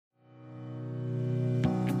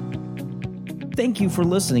Thank you for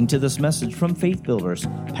listening to this message from Faith Builders.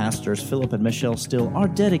 Pastors Philip and Michelle Steele are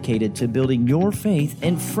dedicated to building your faith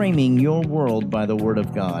and framing your world by the Word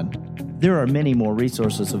of God. There are many more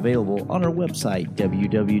resources available on our website,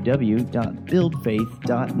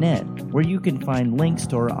 www.buildfaith.net, where you can find links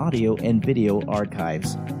to our audio and video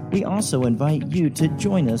archives. We also invite you to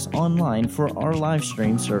join us online for our live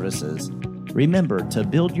stream services. Remember to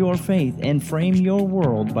build your faith and frame your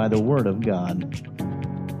world by the Word of God.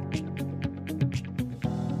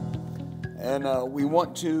 And we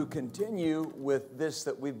want to continue with this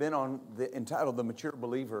that we've been on, entitled The Mature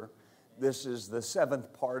Believer. This is the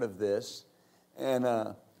seventh part of this. And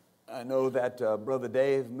I know that Brother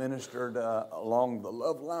Dave ministered along the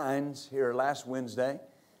love lines here last Wednesday.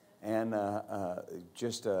 And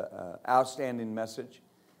just an outstanding message.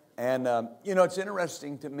 And, it's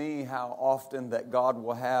interesting to me how often that God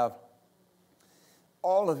will have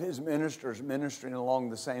all of His ministers ministering along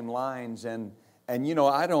the same lines. And I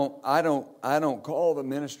don't call the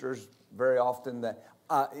ministers very often that.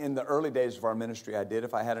 In the early days of our ministry, I did.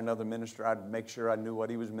 If I had another minister, I'd make sure I knew what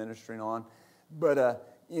he was ministering on. But I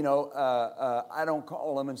don't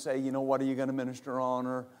call them and say, what are you going to minister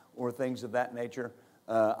on, or things of that nature.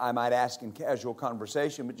 I might ask in casual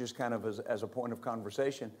conversation, but just kind of as a point of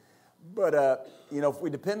conversation. But if we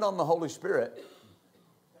depend on the Holy Spirit,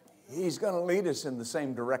 He's going to lead us in the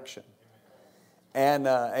same direction. And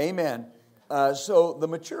amen. So the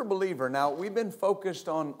mature believer, now we've been focused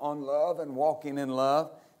on love and walking in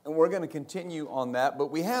love, and we're going to continue on that.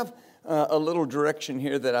 But we have a little direction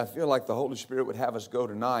here that I feel like the Holy Spirit would have us go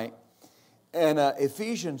tonight. And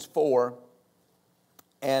Ephesians 4,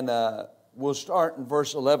 and we'll start in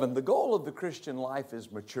verse 11. The goal of the Christian life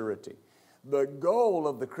is maturity. The goal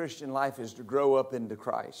of the Christian life is to grow up into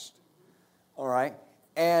Christ. All right?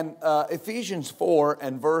 And Ephesians 4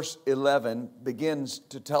 and verse 11 begins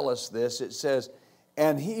to tell us this. It says,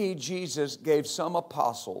 and He, Jesus, gave some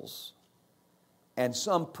apostles and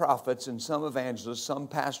some prophets and some evangelists, some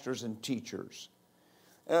pastors and teachers.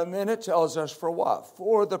 And then it tells us for what?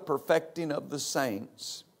 For the perfecting of the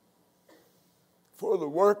saints, for the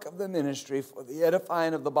work of the ministry, for the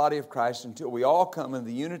edifying of the body of Christ, until we all come in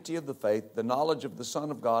the unity of the faith, the knowledge of the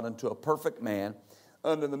Son of God, unto a perfect man,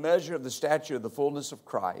 under the measure of the stature of the fullness of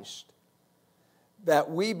Christ, that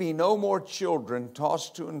we be no more children,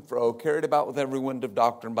 tossed to and fro, carried about with every wind of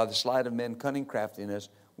doctrine, by the sleight of men, cunning craftiness,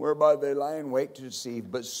 whereby they lie in wait to deceive,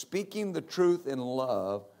 but speaking the truth in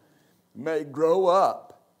love, may grow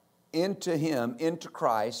up into Him, into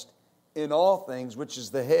Christ, in all things, which is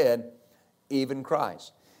the head, even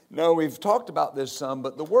Christ. Now, we've talked about this some,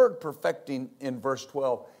 but the word perfecting in verse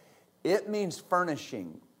 12, it means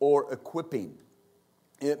furnishing or equipping.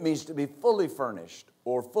 It means to be fully furnished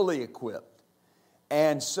or fully equipped.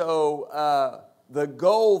 And so the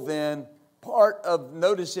goal then,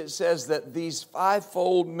 notice it says that these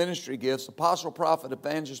fivefold ministry gifts, apostle, prophet,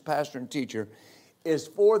 evangelist, pastor, and teacher, is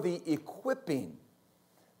for the equipping,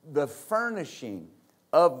 the furnishing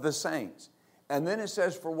of the saints. And then it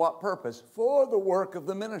says for what purpose? For the work of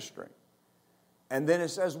the ministry. And then it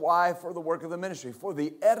says why for the work of the ministry? For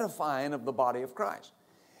the edifying of the body of Christ.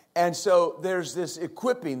 And so there's this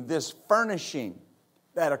equipping, this furnishing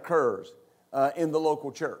that occurs in the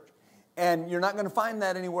local church. And you're not going to find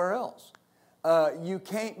that anywhere else. You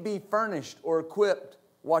can't be furnished or equipped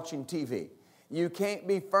watching TV. You can't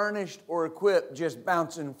be furnished or equipped just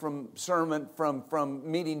bouncing from sermon, from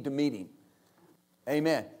meeting to meeting.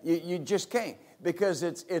 Amen. You just can't, because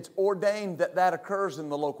it's ordained that occurs in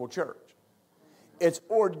the local church. It's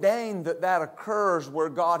ordained that occurs where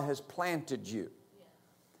God has planted you.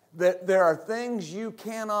 That there are things you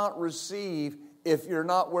cannot receive if you're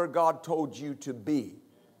not where God told you to be.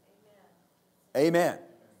 Amen.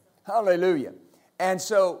 Hallelujah. And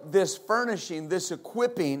so this furnishing, this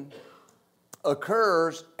equipping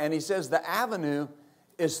occurs, and he says the avenue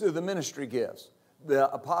is through the ministry gifts.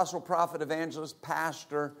 The apostle, prophet, evangelist,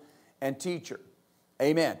 pastor, and teacher.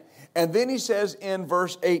 Amen. And then he says in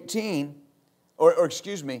verse 18,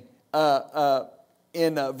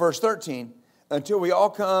 in verse 13, until we all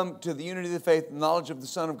come to the unity of the faith and knowledge of the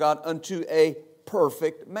Son of God, unto a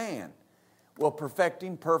perfect man. Well,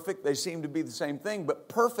 perfecting, perfect, they seem to be the same thing, but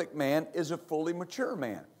perfect man is a fully mature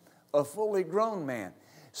man, a fully grown man.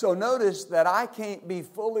 So notice that I can't be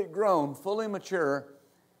fully grown, fully mature,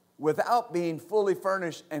 without being fully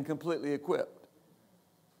furnished and completely equipped.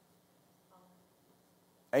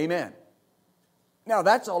 Amen. Now,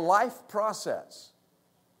 that's a life process.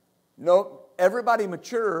 No, everybody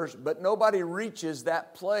matures, but nobody reaches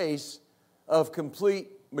that place of complete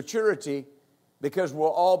maturity, because we'll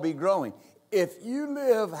all be growing. If you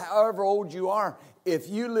live, however old you are, if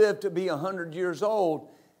you live to be 100 years old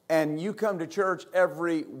and you come to church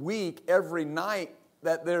every week, every night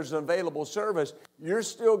that there's an available service, you're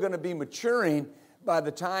still going to be maturing by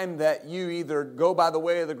the time that you either go by the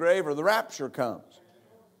way of the grave or the rapture comes.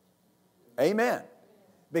 Amen.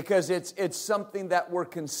 Because it's something that we're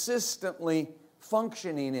consistently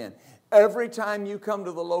functioning in. Every time you come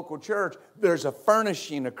to the local church, there's a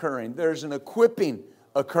furnishing occurring. There's an equipping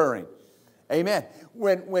occurring. Amen.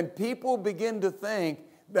 When people begin to think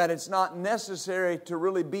that it's not necessary to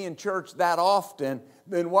really be in church that often,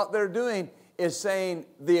 then what they're doing is saying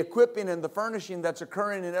the equipping and the furnishing that's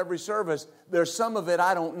occurring in every service, there's some of it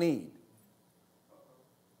I don't need.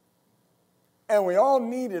 And we all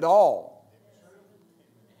need it all.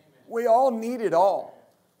 We all need it all.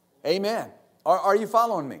 Amen. Are you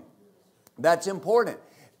following me? That's important.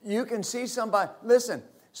 You can see somebody, listen,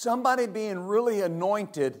 somebody being really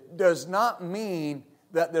anointed does not mean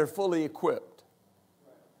that they're fully equipped.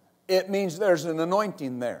 It means there's an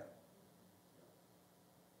anointing there.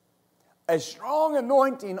 A strong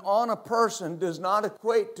anointing on a person does not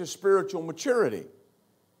equate to spiritual maturity.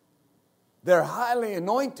 They're highly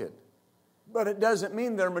anointed, but it doesn't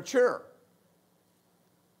mean they're mature.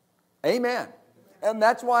 Amen. And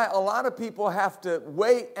that's why a lot of people have to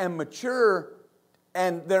wait and mature,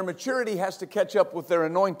 and their maturity has to catch up with their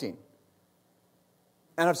anointing.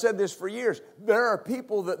 And I've said this for years. There are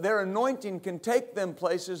people that their anointing can take them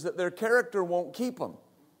places that their character won't keep them.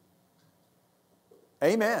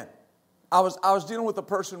 Amen. I was dealing with a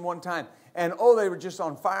person one time, and they were just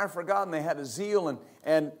on fire for God, and they had a zeal,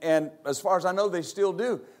 and as far as I know, they still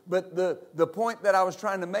do. But the point that I was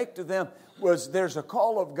trying to make to them was there's a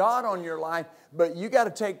call of God on your life, but you got to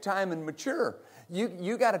take time and mature.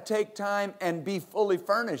 You got to take time and be fully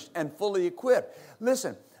furnished and fully equipped.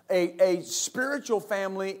 Listen, a spiritual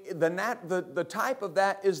family, the type of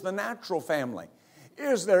that is the natural family.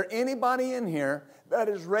 Is there anybody in here that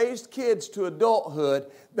has raised kids to adulthood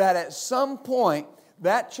that at some point,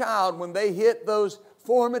 that child, when they hit those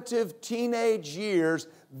formative teenage years,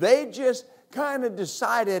 they just kind of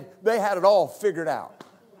decided they had it all figured out?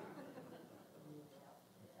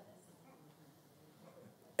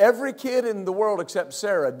 Every kid in the world except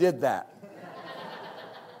Sarah did that.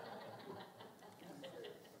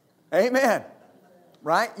 Amen.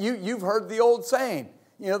 Right? You've heard the old saying.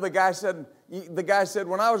 You know, the guy said,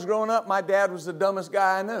 when I was growing up, my dad was the dumbest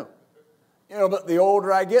guy I knew. You know, but the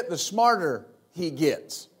older I get, the smarter he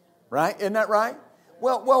gets. Right? Isn't that right?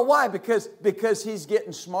 Well, why? Because he's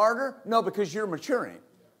getting smarter? No, because you're maturing.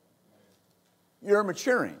 You're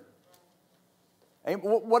maturing. And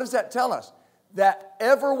what does that tell us? That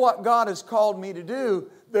ever what God has called me to do,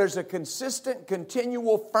 there's a consistent,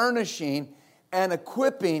 continual furnishing and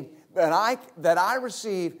equipping that I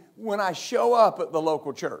receive when I show up at the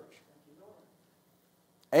local church.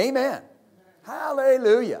 Amen.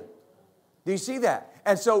 Hallelujah. Do you see that?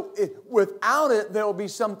 And so without it, there will be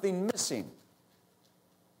something missing.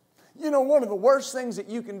 You know, one of the worst things that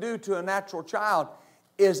you can do to a natural child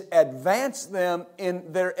is advance them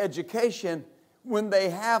in their education when they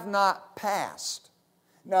have not passed.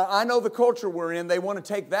 Now, I know the culture we're in, they want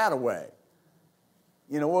to take that away.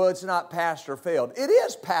 You know, well, it's not passed or failed. It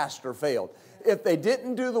is passed or failed. If they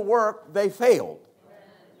didn't do the work, they failed.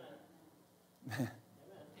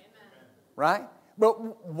 Right?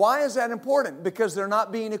 But why is that important? Because they're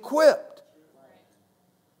not being equipped.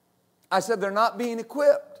 I said they're not being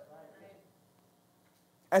equipped.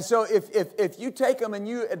 And so if you take them and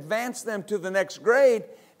you advance them to the next grade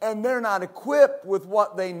and they're not equipped with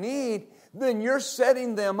what they need, then you're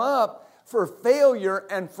setting them up for failure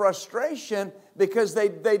and frustration because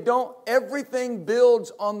they don't, everything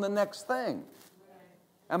builds on the next thing.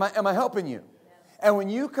 Am I helping you? And when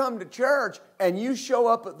you come to church and you show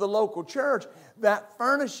up at the local church, that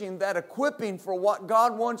furnishing, that equipping for what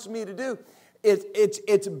God wants me to do,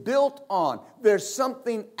 it's built on. There's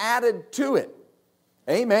something added to it.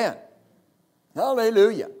 Amen.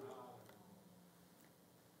 Hallelujah.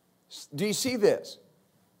 Do you see this?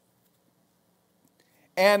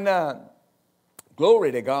 And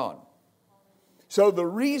glory to God. So the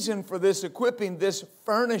reason for this equipping, this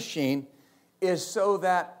furnishing, is so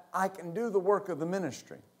that I can do the work of the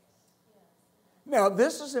ministry. Now,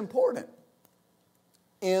 this is important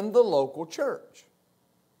in the local church.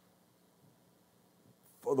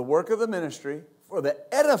 For the work of the ministry, for the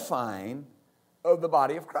edifying of the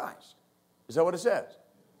body of Christ. Is that what it says?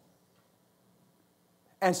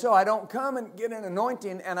 And so I don't come and get an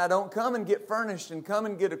anointing, and I don't come and get furnished and come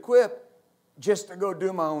and get equipped just to go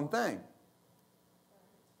do my own thing.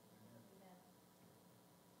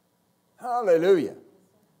 Hallelujah.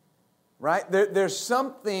 Right? There's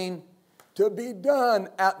something to be done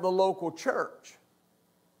at the local church.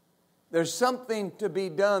 There's something to be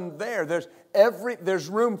done there. There's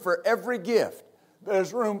room for every gift.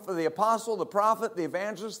 There's room for the apostle, the prophet, the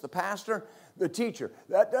evangelist, the pastor, the teacher.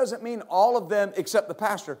 That doesn't mean all of them except the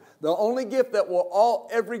pastor. The only gift that will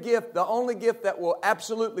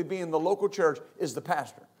absolutely be in the local church is the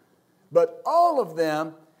pastor. But all of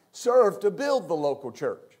them serve to build the local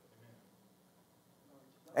church.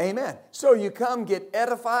 Amen. So you come get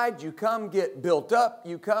edified, you come get built up,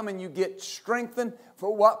 you come and you get strengthened.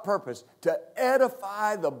 For what purpose? To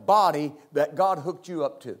edify the body that God hooked you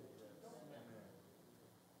up to.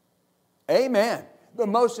 Amen. The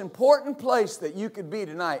most important place that you could be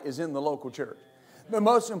tonight is in the local church. The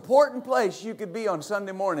most important place you could be on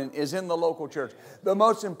Sunday morning is in the local church. The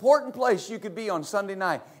most important place you could be on Sunday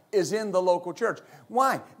night is in the local church.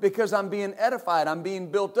 Why? Because I'm being edified. I'm being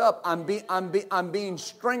built up. I'm being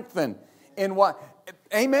strengthened in what?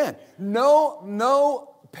 Amen. No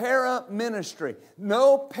para ministry,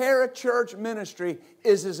 no para church ministry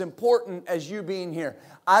is as important as you being here.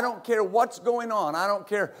 I don't care what's going on. I don't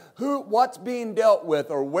care what's being dealt with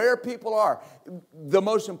or where people are. The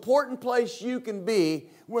most important place you can be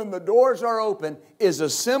when the doors are open is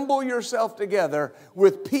assemble yourself together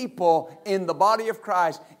with people in the body of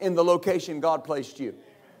Christ in the location God placed you.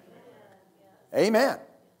 Amen.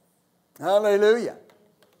 Hallelujah.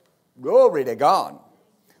 Glory to God.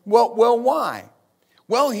 Well, why?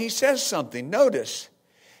 Well, he says something. Notice,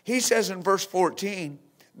 he says in verse 14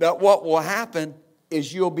 that what will happen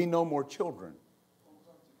is you'll be no more children.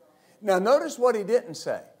 Now, notice what he didn't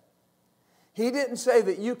say. He didn't say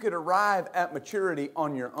that you could arrive at maturity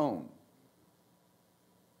on your own.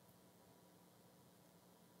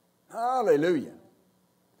 Hallelujah.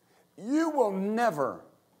 You will never,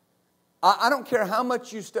 I don't care how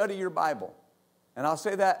much you study your Bible, and I'll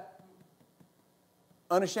say that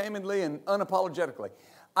unashamedly and unapologetically.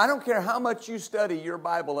 I don't care how much you study your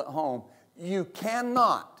Bible at home, you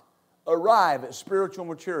cannot arrive at spiritual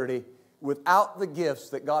maturity without the gifts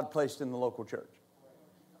that God placed in the local church.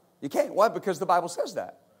 You can't. Why? Because the Bible says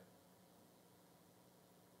that.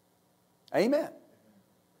 Amen.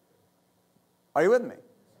 Are you with me?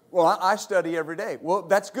 Well, I study every day. Well,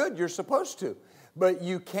 that's good. You're supposed to. But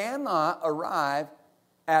you cannot arrive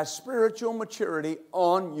at spiritual maturity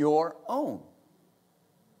on your own.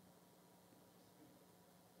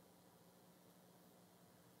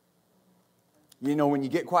 You know, when you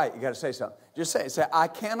get quiet, you got to say something. Just say it. Say, I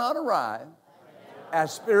cannot arrive at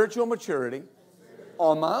spiritual maturity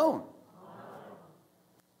on my own.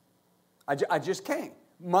 I just can't.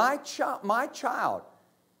 My child,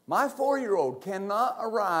 my 4-year-old cannot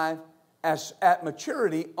arrive at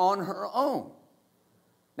maturity on her own.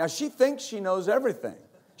 Now, she thinks she knows everything.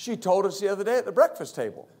 She told us the other day at the breakfast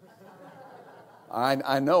table.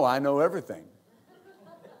 I know everything.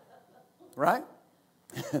 Right?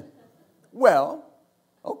 Well,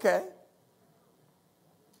 okay.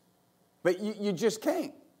 But you just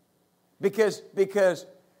can't. Because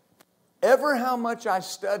ever how much I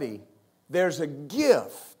study, there's a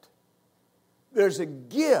gift. There's a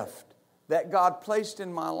gift that God placed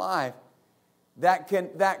in my life that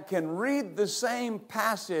can read the same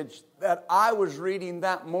passage that I was reading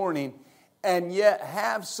that morning and yet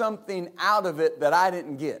have something out of it that I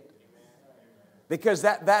didn't get. Because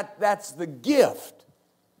that's the gift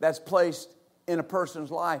that's placed in a person's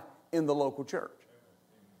life in the local church.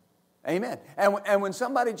 Amen. And when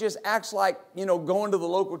somebody just acts like, going to the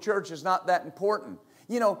local church is not that important.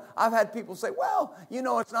 I've had people say, well,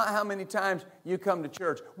 it's not how many times you come to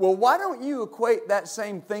church. Well, why don't you equate that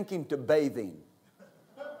same thinking to bathing?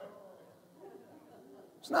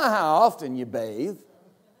 It's not how often you bathe.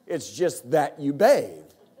 It's just that you bathe.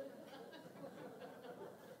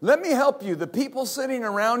 Let me help you. The people sitting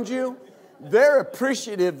around you, they're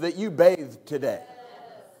appreciative that you bathed today.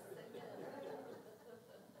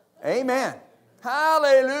 Amen.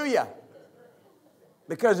 Hallelujah.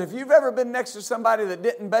 Because if you've ever been next to somebody that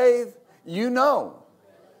didn't bathe, you know.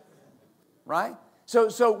 Right?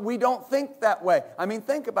 So we don't think that way.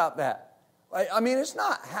 Think about that. It's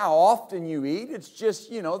not how often you eat. It's just,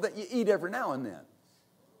 that you eat every now and then.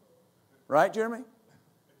 Right, Jeremy?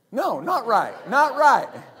 No, not right. Not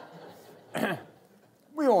right.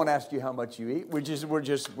 We won't ask you how much you eat. We're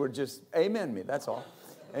just amen me. That's all.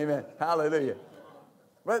 Amen. Hallelujah.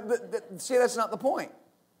 But see, that's not the point.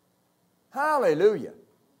 Hallelujah.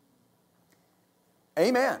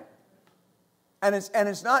 Amen. And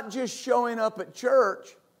it's not just showing up at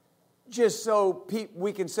church just so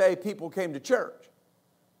we can say people came to church.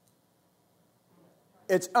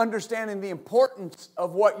 It's understanding the importance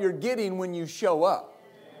of what you're getting when you show up.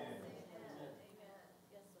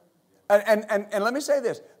 And let me say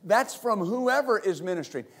this. That's from whoever is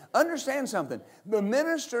ministering. Understand something. The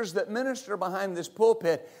ministers that minister behind this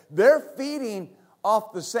pulpit, they're feeding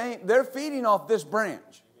off this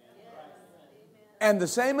branch. And the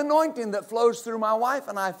same anointing that flows through my wife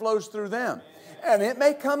and I flows through them. And it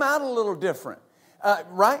may come out a little different.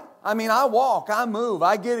 Right? I mean, I walk, I move,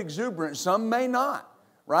 I get exuberant. Some may not.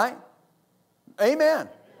 Right? Amen.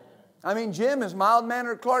 I mean, Jim is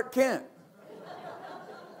mild-mannered Clark Kent.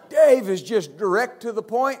 Dave is just direct to the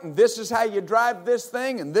point, and this is how you drive this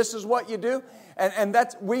thing, and this is what you do. And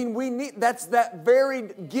that's we need that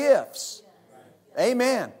varied gifts.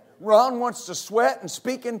 Amen. Ron wants to sweat and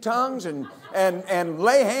speak in tongues and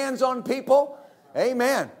lay hands on people.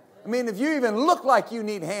 Amen. I mean, if you even look like you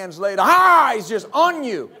need hands laid, he's just on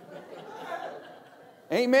you.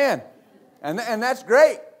 Amen. And that's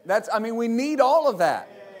great. We need all of that.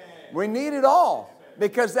 We need it all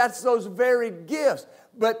because that's those varied gifts.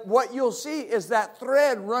 But what you'll see is that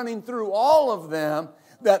thread running through all of them,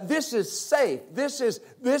 that this is safe. This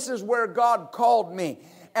is where God called me.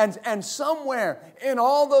 And somewhere in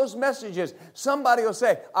all those messages, somebody will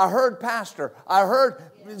say, I heard pastor, I heard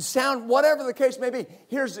sound, whatever the case may be.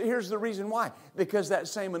 Here's the reason why. Because that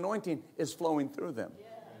same anointing is flowing through them.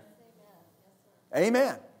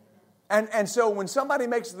 Amen. And so when somebody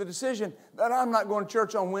makes the decision that I'm not going to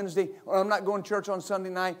church on Wednesday or I'm not going to church on Sunday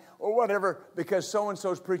night or whatever because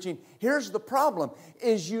so-and-so's preaching, here's the problem,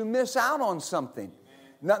 is you miss out on something.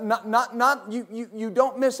 You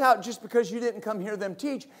don't miss out just because you didn't come hear them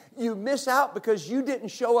teach. You miss out because you didn't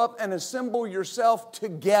show up and assemble yourself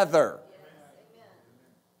together.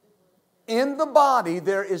 In the body,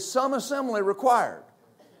 there is some assembly required.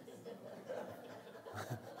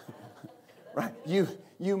 Right?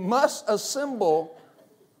 You must assemble.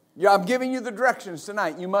 I'm giving you the directions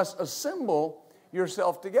tonight. You must assemble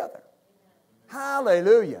yourself together.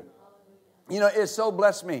 Hallelujah. You know, it so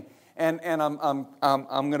blessed me. And I'm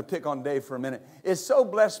going to pick on Dave for a minute. It so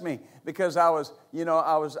blessed me because I was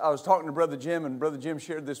talking to Brother Jim, and Brother Jim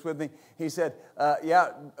shared this with me. He said,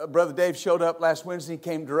 Brother Dave showed up last Wednesday,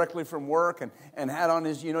 came directly from work and had on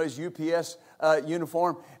his UPS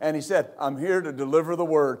uniform, and he said, I'm here to deliver the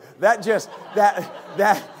word. That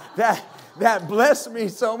blessed me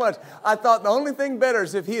so much. I thought the only thing better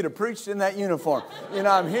is if he had preached in that uniform.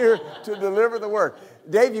 I'm here to deliver the word.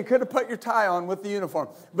 Dave, you could have put your tie on with the uniform.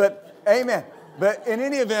 But, amen. But in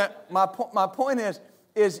any event, my point is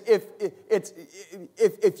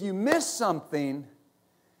if you miss something,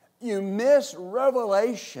 you miss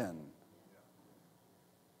revelation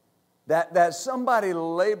that somebody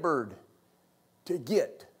labored to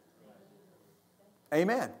get.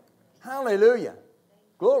 Amen. Hallelujah.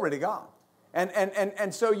 Glory to God.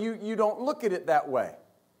 And so you don't look at it that way.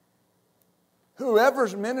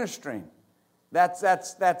 Whoever's ministering,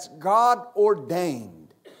 that's God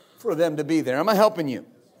ordained for them to be there. Am I helping you?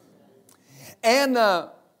 And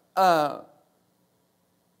how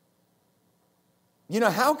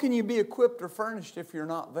can you be equipped or furnished if you're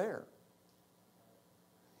not there?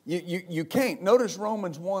 You can't. Notice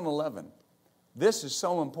Romans 1:11. This is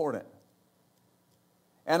so important.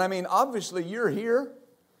 And obviously you're here,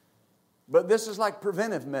 but this is like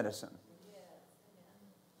preventive medicine.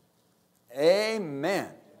 Amen.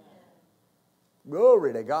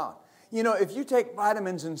 Glory to God. If you take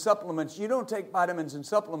vitamins and supplements, you don't take vitamins and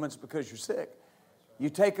supplements because you're sick. You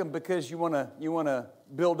take them because you want to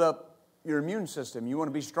build up your immune system. You want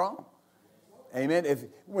to be strong. Amen.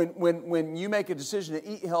 When you make a decision to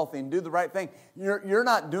eat healthy and do the right thing, you're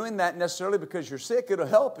not doing that necessarily because you're sick. It'll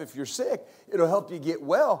help if you're sick. It'll help you get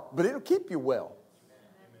well, but it'll keep you well.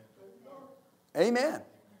 Amen.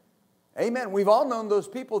 Amen. We've all known those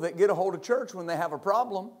people that get a hold of church when they have a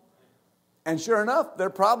problem. And sure enough, their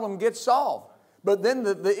problem gets solved. But then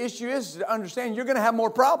the issue is to understand you're going to have more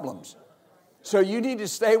problems. So you need to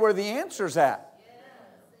stay where the answer's at.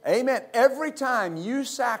 Amen. Every time you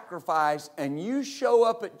sacrifice and you show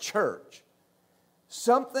up at church,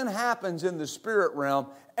 something happens in the spirit realm,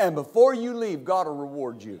 and before you leave, God will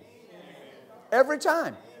reward you. Every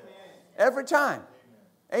time. Every time.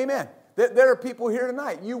 Amen. There are people here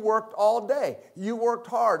tonight. You worked all day. You worked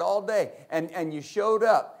hard all day, and you showed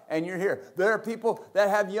up. And you're here. There are people that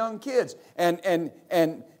have young kids, and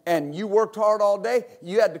you worked hard all day.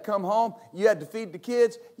 You had to come home. You had to feed the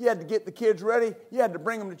kids. You had to get the kids ready. You had to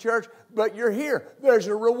bring them to church. But you're here. There's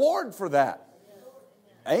a reward for that.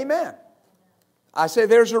 Amen. I say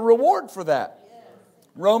there's a reward for that.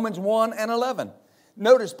 Romans 1:11.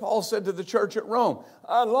 Notice Paul said to the church at Rome,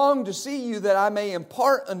 I long to see you that I may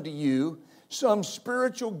impart unto you some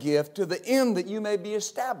spiritual gift to the end that you may be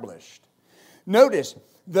established. Notice,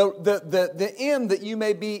 The end that you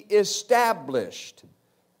may be established.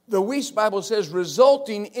 The Weiss Bible says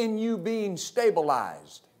resulting in you being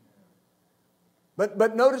stabilized.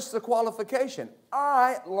 But notice the qualification.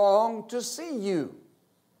 I long to see you.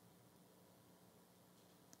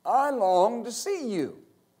 I long to see you.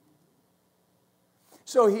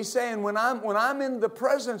 So he's saying when I'm in the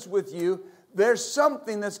presence with you, there's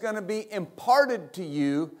something that's going to be imparted to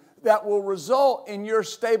you that will result in your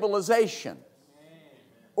stabilization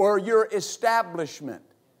or your establishment.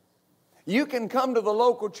 You can come to the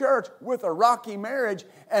local church with a rocky marriage,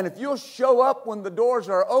 and if you'll show up when the doors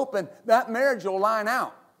are open, that marriage will line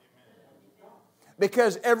out.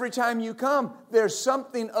 Because every time you come, there's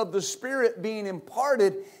something of the Spirit being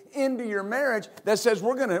imparted into your marriage that says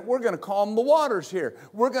we're going to calm the waters here.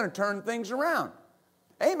 We're going to turn things around.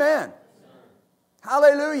 Amen.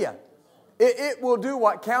 Hallelujah. It will do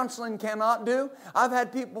what counseling cannot do. I've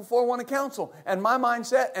had people before want to counsel, and my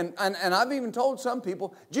mindset, and I've even told some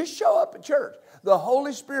people, just show up at church. The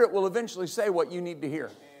Holy Spirit will eventually say what you need to hear.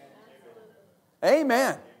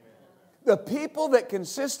 Amen. The people that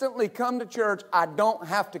consistently come to church, I don't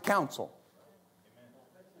have to counsel.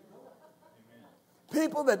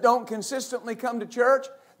 People that don't consistently come to church,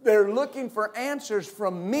 they're looking for answers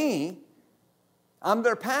from me. I'm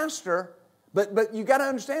their pastor, but you got to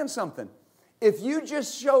understand something. If you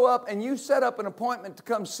just show up and you set up an appointment to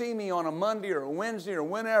come see me on a Monday or a Wednesday or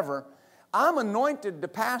whenever, I'm anointed to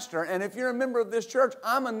pastor, and if you're a member of this church,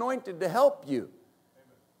 I'm anointed to help you.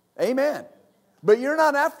 Amen. But you're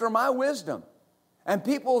not after my wisdom. And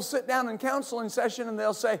people will sit down in counseling session and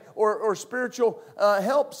they'll say, or spiritual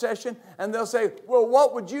help session, and they'll say, well,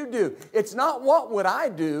 what would you do? It's not what would I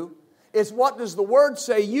do, it's what does the Word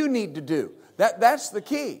say you need to do. That's the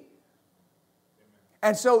key.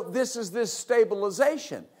 And so this is this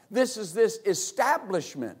stabilization. This is this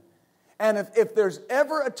establishment. And if there's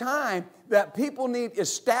ever a time that people need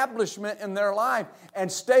establishment in their life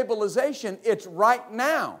and stabilization, it's right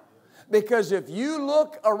now. Because if you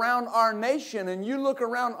look around our nation and you look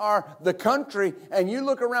around the country and you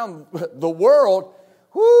look around the world,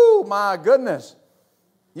 whoo, my goodness,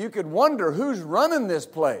 you could wonder who's running this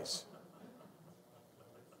place.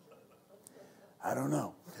 I don't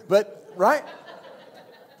know. But, right?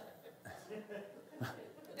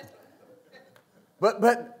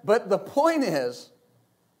 But the point is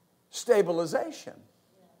stabilization.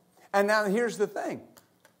 And now here's the thing.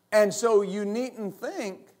 And so you needn't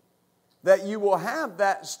think that you will have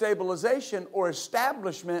that stabilization or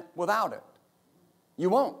establishment without it.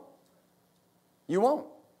 You won't. You won't.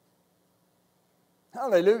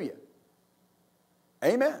 Hallelujah.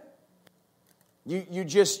 Amen.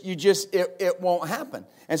 It won't happen.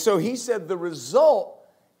 And so he said the result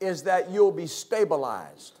is that you'll be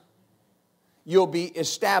stabilized. You'll be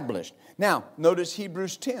established. Now, notice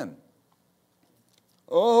Hebrews 10.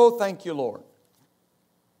 Oh, thank you, Lord.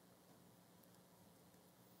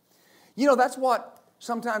 You know, that's what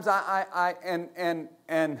sometimes I'm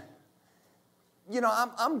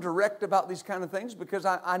direct about these kind of things because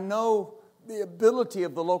I know the ability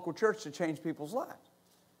of the local church to change people's lives.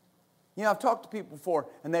 You know, I've talked to people before,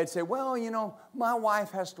 and they'd say, well, you know, my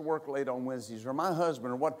wife has to work late on Wednesdays, or my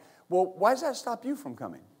husband, or what. Well, why does that stop you from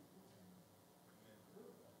coming?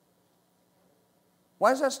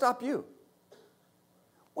 Why does that stop you?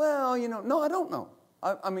 Well, you know, no, I don't know.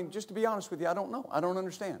 I mean, just to be honest with you, I don't know. I don't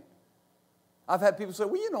understand. I've had people say,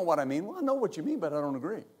 well, you know what I mean. Well, I know what you mean, but I don't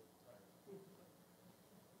agree.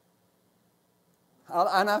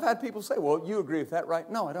 And I've had people say, well, you agree with that, right?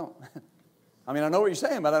 No, I don't. I mean, I know what you're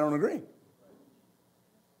saying, but I don't agree.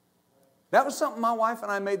 That was something my wife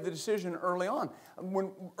and I made the decision early on.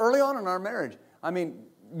 Early on in our marriage, I mean,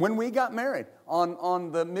 when we got married,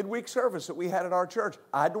 on the midweek service that we had at our church,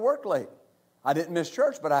 I had to work late. I didn't miss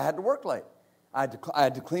church, but I had to work late. I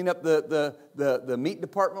had to clean up the meat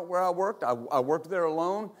department where I worked. I worked there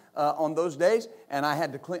alone on those days, and I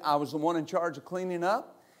had to clean. I was the one in charge of cleaning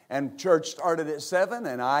up. And church started at 7,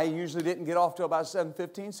 and I usually didn't get off till about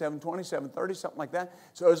 7:15, 7:20, 7:30, something like that.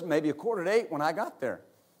 So it was maybe 7:45 when I got there.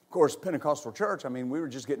 Of course, Pentecostal church, I mean, we were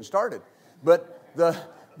just getting started. But the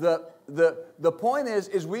point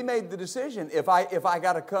is we made the decision. If I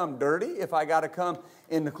got to come dirty, if I got to come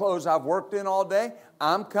in the clothes I've worked in all day,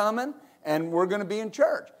 I'm coming, and we're going to be in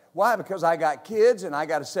church. Why? Because I got kids and I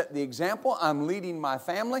got to set the example. I'm leading my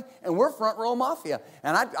family, and we're front row mafia.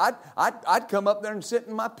 And I'd come up there and sit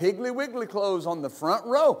in my Piggly Wiggly clothes on the front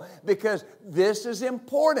row because this is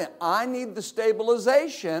important. I need the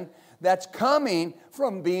stabilization that's coming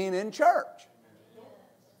from being in church.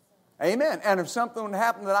 Amen. And if something would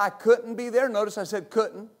happen that I couldn't be there, notice I said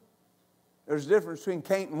couldn't. There's a difference between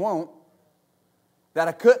can't and won't. that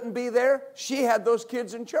I couldn't be there, she had those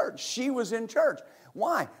kids in church. She was in church.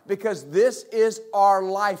 Why? Because this is our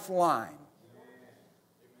lifeline.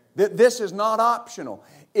 This is not optional.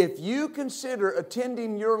 If you consider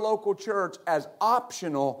attending your local church as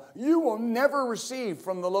optional, you will never receive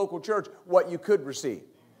from the local church what you could receive.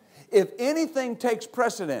 If anything takes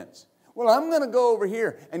precedence, well, I'm going to go over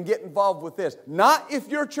here and get involved with this. Not if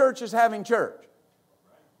your church is having church.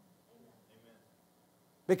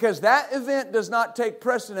 Because that event does not take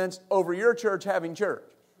precedence over your church having church.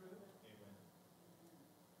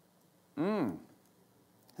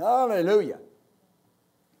 Hallelujah.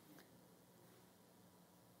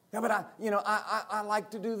 Yeah, but I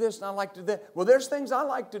like to do this and I like to do that. Well, there's things I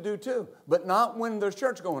like to do too, but not when there's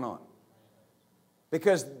church going on.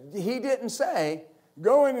 Because He didn't say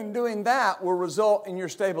going and doing that will result in your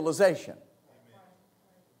stabilization.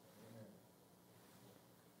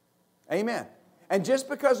 Amen. And just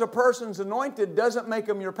because a person's anointed doesn't make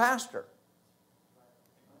them your pastor.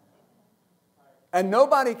 And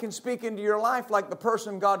nobody can speak into your life like the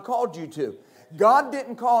person God called you to. God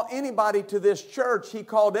didn't call anybody to this church. He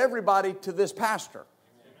called everybody to this pastor.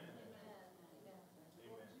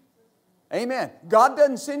 Amen. God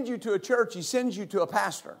doesn't send you to a church. He sends you to a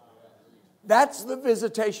pastor. That's the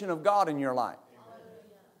visitation of God in your life.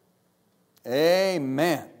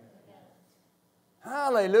 Amen.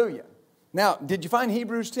 Hallelujah. Now, did you find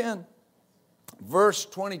Hebrews 10? Verse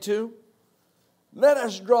 22. Let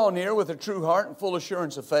us draw near with a true heart and full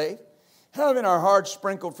assurance of faith, having our hearts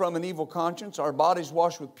sprinkled from an evil conscience, our bodies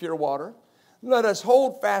washed with pure water. Let us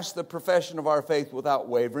hold fast the profession of our faith without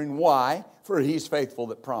wavering. Why? For He's faithful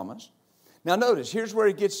that promised. Now notice, here's where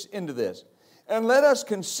He gets into this. And let us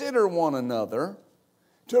consider one another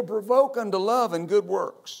to provoke unto love and good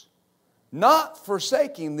works, not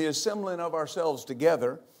forsaking the assembling of ourselves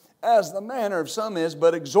together, as the manner of some is,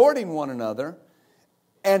 but exhorting one another,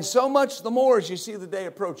 and so much the more as you see the day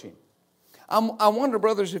approaching. I wonder,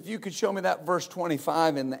 brothers, if you could show me that verse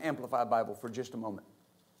 25 in the Amplified Bible for just a moment.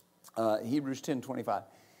 Hebrews 10:25.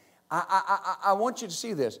 I want you to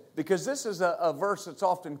see this, because this is a verse that's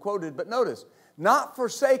often quoted, but notice, not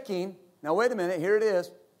forsaking, now wait a minute, here it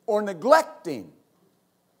is, or neglecting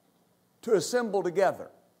to assemble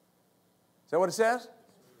together. Is that what it says?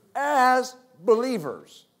 As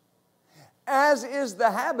believers. As is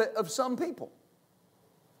the habit of some people.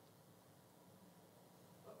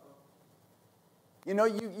 You know,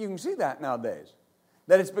 you can see that nowadays.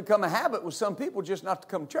 That it's become a habit with some people just not to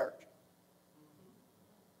come to church.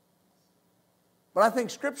 But I think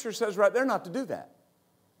Scripture says right there not to do that.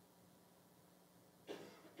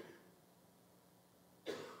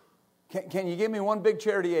 Can you give me one big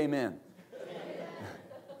charity amen?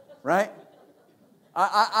 Right?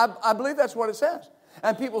 I believe that's what it says.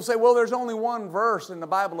 And people say, well, there's only one verse in the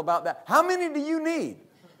Bible about that. How many do you need?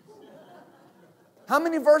 How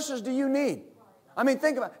many verses do you need? I mean,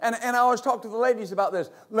 think about it. And I always talk to the ladies about this.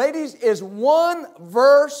 Ladies, is one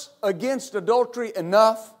verse against adultery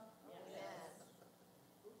enough?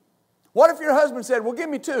 What if your husband said, well, give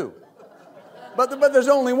me two, but there's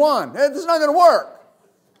only one? It's not going to work.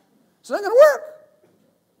 It's not going to work.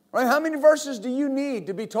 Right? How many verses do you need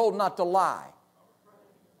to be told not to lie?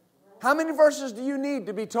 How many verses do you need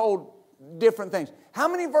to be told different things? How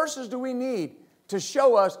many verses do we need to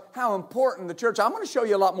show us how important the church? I'm going to show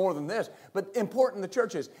you a lot more than this, but important the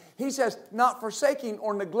church is. He says, not forsaking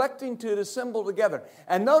or neglecting to assemble together.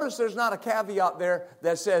 And notice there's not a caveat there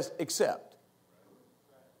that says except.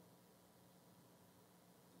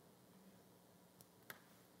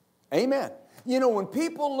 Amen. You know, when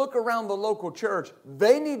people look around the local church,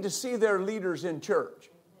 they need to see their leaders in church.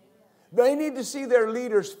 They need to see their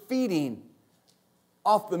leaders feeding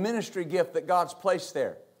off the ministry gift that God's placed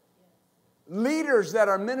there. Leaders that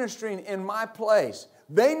are ministering in my place,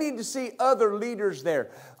 they need to see other leaders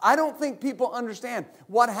there. I don't think people understand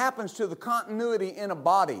what happens to the continuity in a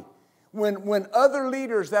body when other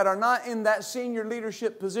leaders that are not in that senior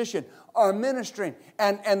leadership position are ministering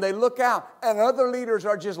and they look out and other leaders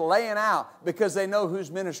are just laying out because they know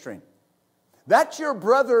who's ministering. That's your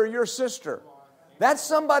brother or your sister. That's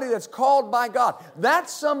somebody that's called by God.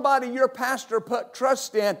 That's somebody your pastor put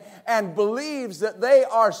trust in and believes that they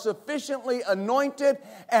are sufficiently anointed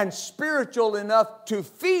and spiritual enough to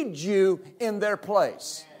feed you in their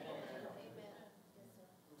place.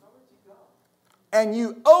 And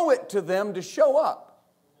you owe it to them to show up.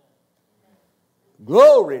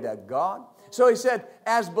 Glory to God. So he said,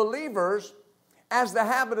 as believers, as the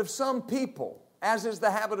habit of some people, as is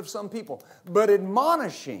the habit of some people, but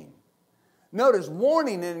admonishing. Notice,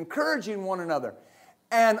 warning and encouraging one another.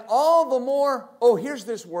 And all the more, here's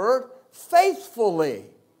this word, faithfully.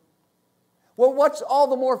 Well, what's all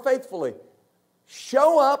the more faithfully?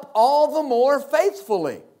 Show up all the more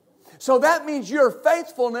faithfully. So that means your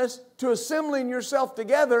faithfulness to assembling yourself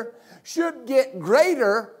together should get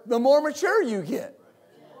greater the more mature you get.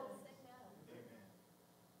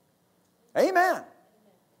 Amen.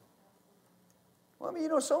 Well, I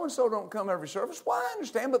mean, so-and-so don't come every service. Well, I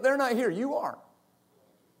understand, but they're not here. You are.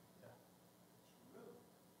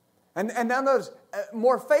 And now notice,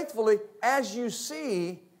 more faithfully, as you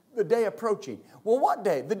see the day approaching. Well, what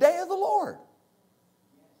day? The day of the Lord.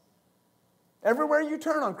 Everywhere you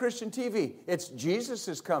turn on Christian TV, it's Jesus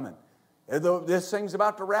is coming. This thing's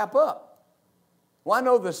about to wrap up. Well, I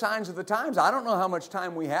know the signs of the times. I don't know how much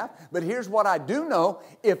time we have, but here's what I do know.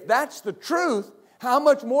 If that's the truth, how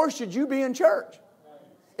much more should you be in church?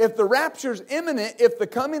 If the rapture's imminent, if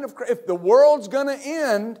the world's going to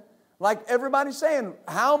end, like everybody's saying,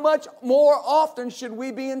 how much more often should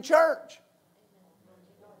we be in church?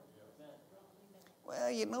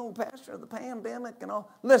 Well, Pastor, the pandemic and all.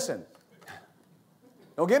 Listen,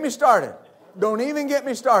 don't get me started. Don't even get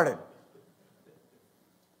me started.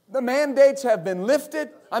 The mandates have been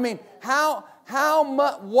lifted. I mean, how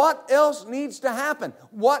much? What else needs to happen?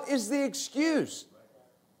 What is the excuse?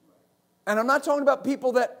 And I'm not talking about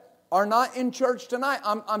people that are not in church tonight.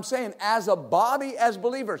 I'm saying as a body, as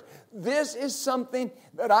believers, this is something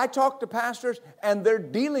that I talk to pastors and they're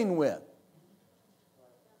dealing with.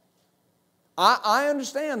 I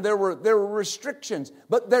understand there were restrictions,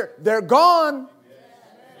 but they're gone.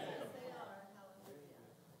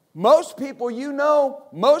 Most people you know,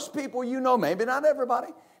 maybe not everybody,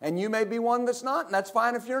 and you may be one that's not, and that's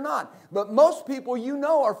fine if you're not. But most people you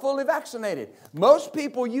know are fully vaccinated. Most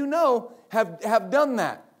people you know have done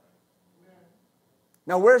that.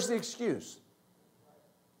 Now, where's the excuse?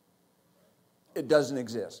 It doesn't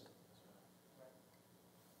exist.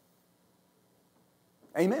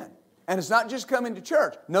 Amen. And it's not just coming to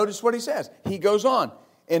church. Notice what he says. He goes on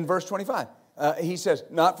in verse 25. He says,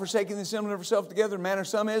 not forsaking the assembling of yourselves together, in manner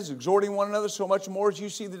some is, exhorting one another, so much more as you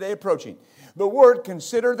see the day approaching. The word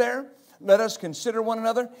consider there, let us consider one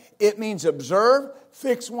another. It means observe,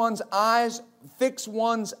 fix one's eyes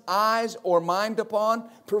or mind upon,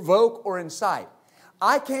 provoke or incite.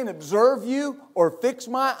 I can't observe you or fix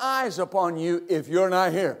my eyes upon you if you're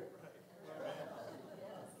not here.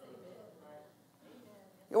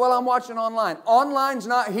 Well, I'm watching online. Online's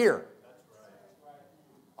not here.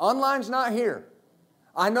 Online's not here.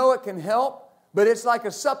 I know it can help, but it's like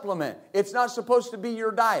a supplement. It's not supposed to be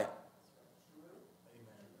your diet.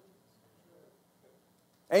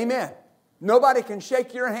 Amen. Nobody can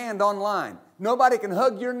shake your hand online. Nobody can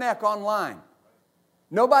hug your neck online.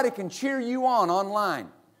 Nobody can cheer you on online.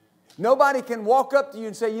 Nobody can walk up to you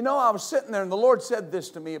and say, I was sitting there and the Lord said this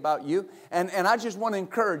to me about you, and I just want to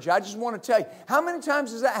encourage you. I just want to tell you. How many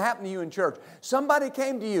times has that happened to you in church? Somebody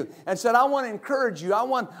came to you and said, I want to encourage you. I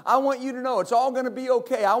want you to know it's all going to be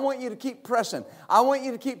okay. I want you to keep pressing. I want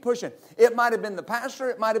you to keep pushing. It might have been the pastor.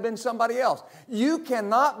 It might have been somebody else. You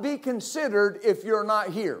cannot be considered if you're not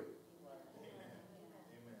here.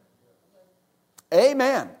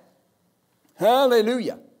 Amen.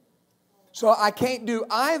 Hallelujah. So I can't do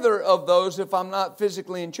either of those if I'm not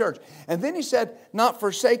physically in church. And then he said, not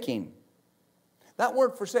forsaking. That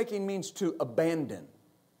word forsaking means to abandon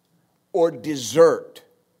or desert.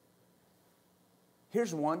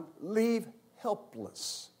 Here's one, leave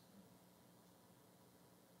helpless.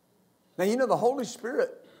 Now, the Holy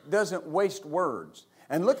Spirit doesn't waste words.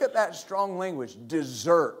 And look at that strong language,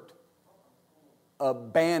 desert,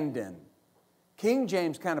 abandon. King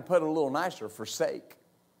James kind of put it a little nicer, forsake.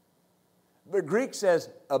 The Greek says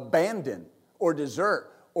abandon or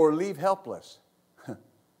desert or leave helpless.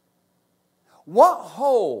 What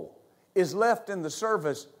hole is left in the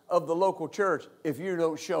service of the local church if you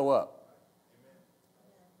don't show up?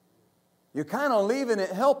 You're kind of leaving it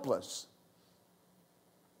helpless.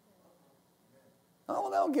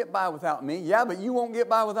 Oh, they'll get by without me. Yeah, but you won't get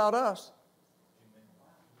by without us.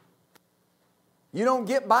 You don't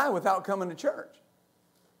get by without coming to church.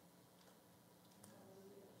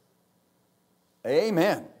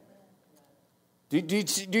 Amen. Do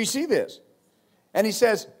you see this? And he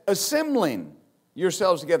says, assembling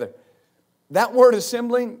yourselves together. That word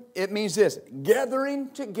assembling, it means this, gathering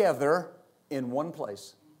together in one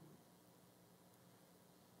place.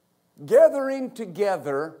 Gathering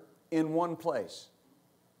together in one place.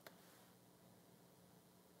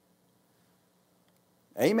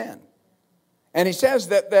 Amen. And he says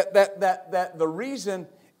that the reason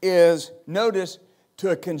is, notice,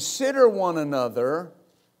 to consider one another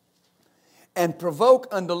and provoke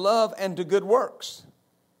unto love and to good works.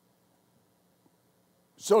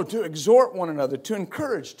 So to exhort one another, to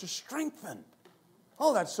encourage, to strengthen.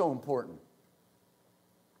 Oh, that's so important.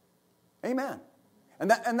 Amen. And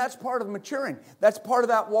that's part of maturing. That's part of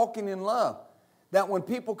that walking in love. That when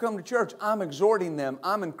people come to church, I'm exhorting them,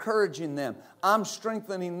 I'm encouraging them, I'm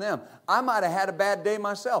strengthening them. I might have had a bad day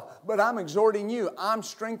myself, but I'm exhorting you, I'm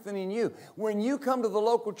strengthening you. When you come to the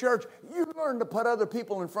local church, you learn to put other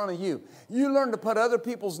people in front of you. You learn to put other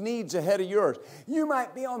people's needs ahead of yours. You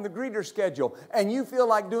might be on the greeter schedule and you feel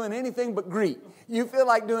like doing anything but greet. You feel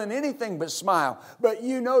like doing anything but smile. But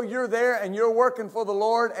you know you're there and you're working for the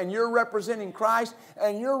Lord and you're representing Christ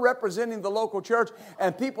and you're representing the local church,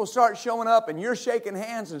 and people start showing up and you're shaking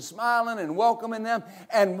hands and smiling and welcoming them.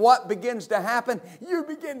 And what begins to happen? You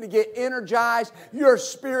begin to get energized. Your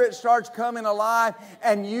spirit starts coming alive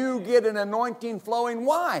and you get an anointing flowing.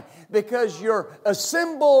 Why? Because you're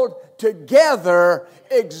assembled together,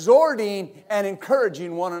 exhorting and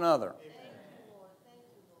encouraging one another.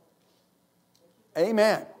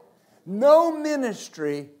 Amen. No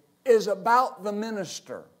ministry is about the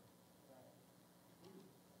minister.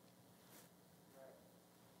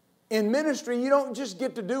 In ministry, you don't just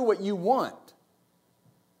get to do what you want.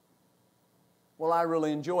 Well, I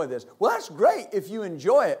really enjoy this. Well, that's great if you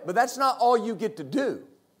enjoy it, but that's not all you get to do.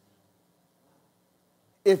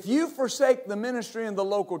 If you forsake the ministry in the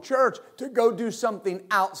local church to go do something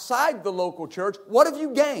outside the local church, what have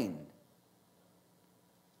you gained?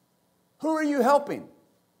 Who are you helping?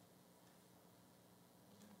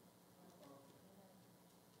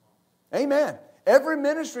 Amen. Every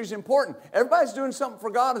ministry is important. Everybody's doing something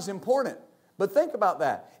for God is important. But think about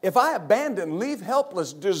that. If I abandon, leave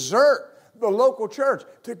helpless, desert the local church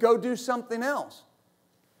to go do something else,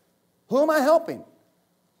 who am I helping?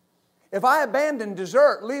 If I abandon,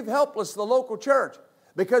 desert, leave helpless the local church,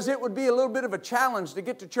 because it would be a little bit of a challenge to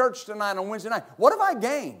get to church tonight on Wednesday night, what have I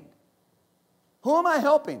gained? Who am I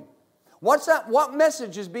helping? What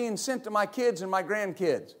message is being sent to my kids and my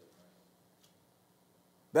grandkids?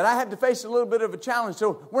 That I had to face a little bit of a challenge,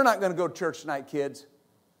 so we're not going to go to church tonight, kids.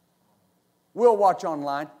 We'll watch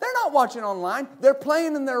online. They're not watching online. They're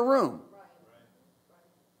playing in their room.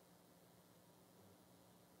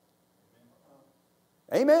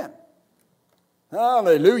 Amen.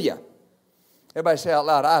 Hallelujah. Everybody say out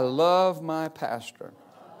loud, I love my pastor.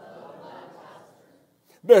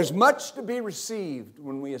 There's much to be received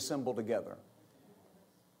when we assemble together.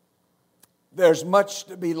 There's much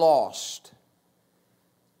to be lost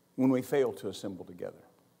when we fail to assemble together.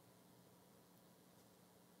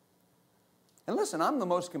 And listen, I'm the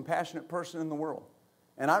most compassionate person in the world.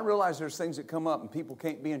 And I realize there's things that come up and people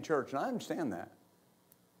can't be in church, and I understand that.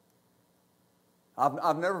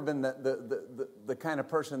 I've never been the kind of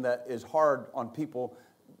person that is hard on people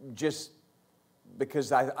just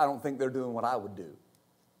because I don't think they're doing what I would do.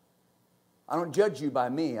 I don't judge you by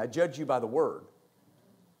me. I judge you by the Word.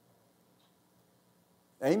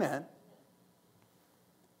 Amen.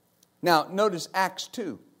 Now, notice Acts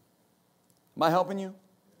 2. Am I helping you?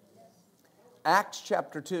 Acts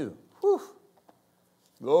chapter 2. Whew.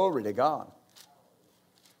 Glory to God.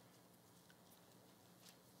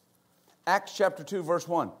 Acts chapter 2, verse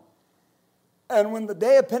 1. And when the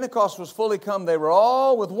day of Pentecost was fully come, they were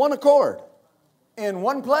all with one accord in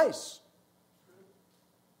one place.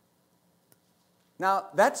 Now,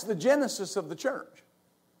 that's the genesis of the church.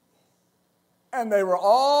 And they were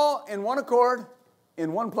all in one accord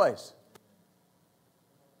in one place.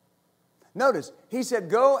 Notice, he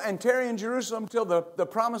said, go and tarry in Jerusalem till the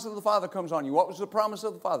promise of the Father comes on you. What was the promise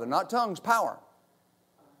of the Father? Not tongues, power.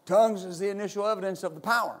 Tongues is the initial evidence of the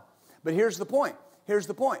power. But here's the point. Here's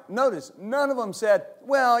the point. Notice, none of them said,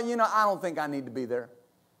 well, I don't think I need to be there.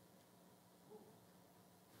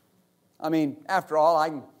 I mean, after all, I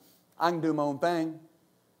can do my own thing.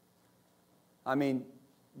 I mean,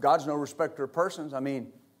 God's no respecter of persons. I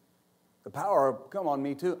mean, the power will come on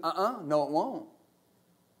me too. No, it won't.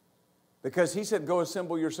 Because he said, go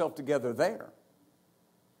assemble yourself together there.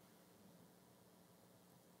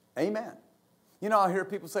 Amen. I hear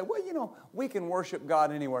people say, well, we can worship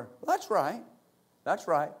God anywhere. Well, that's right. That's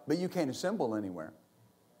right. But you can't assemble anywhere.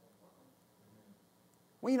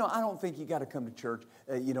 Well, I don't think you got to come to church,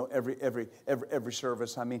 every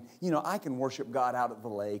service. I mean, I can worship God out at the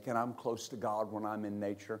lake, and I'm close to God when I'm in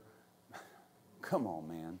nature. Come on,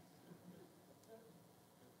 man.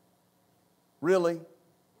 Really?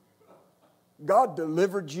 God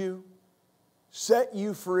delivered you, set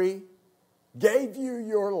you free, gave you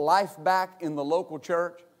your life back in the local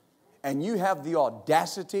church, and you have the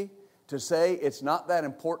audacity to say it's not that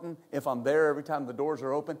important if I'm there every time the doors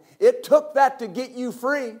are open. It took that to get you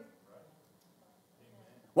free.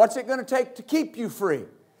 What's it going to take to keep you free?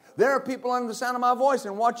 There are people under the sound of my voice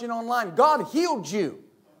and watching online. God healed you.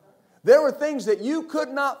 There were things that you could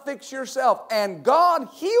not fix yourself, and God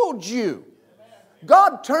healed you.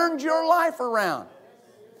 God turned your life around.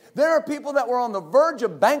 There are people that were on the verge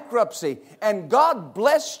of bankruptcy, and God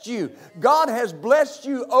blessed you. God has blessed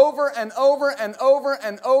you over and over and over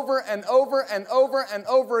and over and over and over and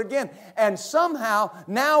over again. And somehow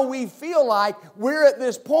now we feel like we're at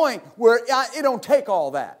this point where it don't take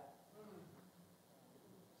all that.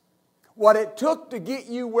 What it took to get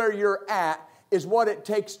you where you're at is what it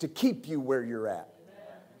takes to keep you where you're at.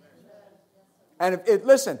 And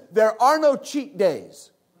listen, there are no cheat days.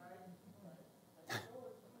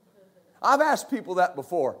 I've asked people that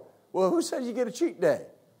before. Well, who says you get a cheat day?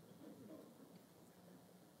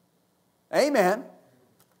 Amen.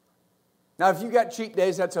 Now, if you got cheat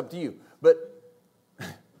days, that's up to you. But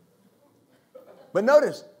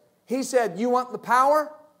notice, he said, you want the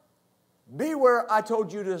power? Be where I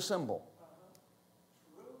told you to assemble.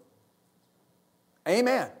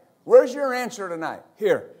 Amen. Where's your answer tonight?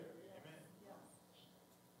 Here.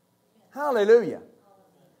 Hallelujah.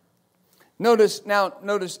 Notice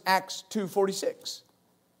Acts 2:46.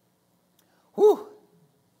 Whew.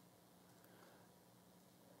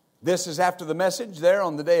 This is after the message there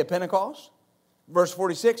on the day of Pentecost. Verse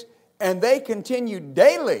 46. And they continued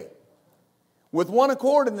daily with one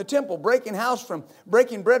accord in the temple, breaking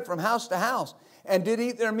bread from house to house, and did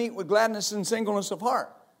eat their meat with gladness and singleness of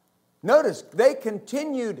heart. Notice, they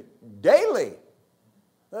continued daily.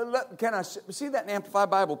 Can I see that in Amplified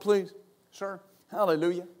Bible, please, sir?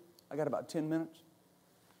 Hallelujah. I got about 10 minutes.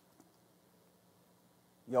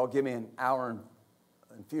 Y'all give me an hour and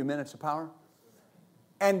a few minutes of power.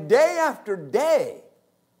 And day after day,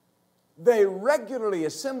 they regularly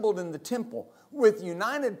assembled in the temple with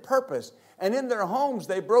united purpose. And in their homes,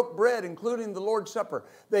 they broke bread, including the Lord's Supper.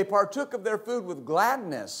 They partook of their food with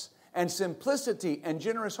gladness and simplicity and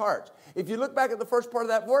generous hearts. If you look back at the first part of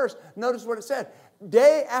that verse, notice what it said.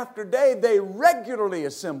 Day after day, they regularly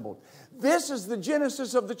assembled. This is the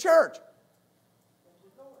genesis of the church.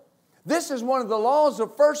 This is one of the laws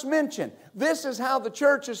of first mention. This is how the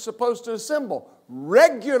church is supposed to assemble.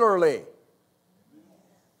 Regularly.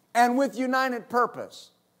 And with united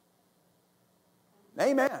purpose.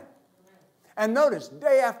 Amen. And notice,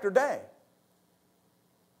 day after day.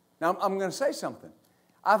 Now, I'm going to say something.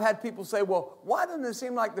 I've had people say, well, why doesn't it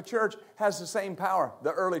seem like the church has the same power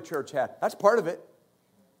the early church had? That's part of it.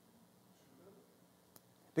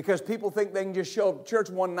 Because people think they can just show up to church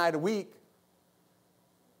one night a week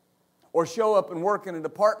or show up and work in a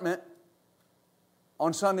department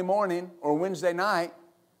on Sunday morning or Wednesday night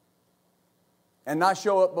and not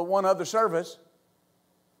show up but one other service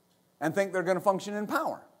and think they're going to function in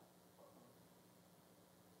power.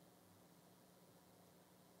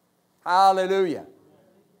 Hallelujah.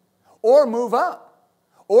 Or move up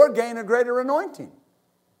or gain a greater anointing.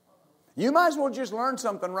 You might as well just learn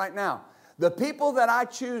something right now. The people that I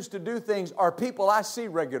choose to do things are people I see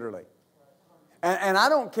regularly. And I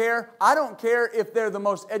don't care. I don't care if they're the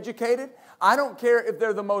most educated. I don't care if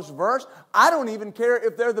they're the most versed. I don't even care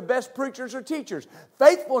if they're the best preachers or teachers.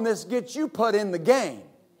 Faithfulness gets you put in the game.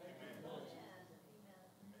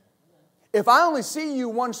 If I only see you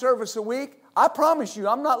one service a week, I promise you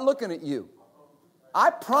I'm not looking at you. I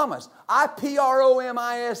promise. I promise.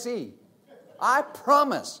 I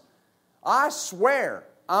promise. I swear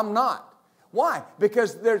I'm not. Why?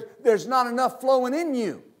 Because there's not enough flowing in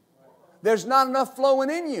you. There's not enough flowing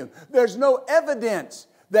in you. There's no evidence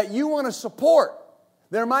that you want to support.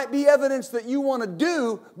 There might be evidence that you want to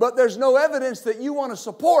do, but there's no evidence that you want to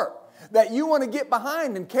support. That you want to get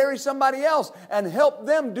behind and carry somebody else and help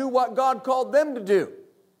them do what God called them to do.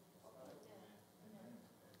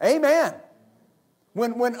 Amen.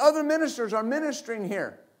 When other ministers are ministering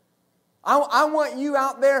here, I want you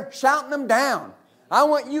out there shouting them down. I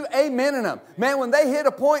want you amening them. Man, when they hit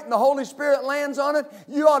a point and the Holy Spirit lands on it,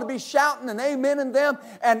 you ought to be shouting and amening them.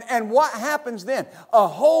 And what happens then? A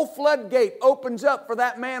whole floodgate opens up for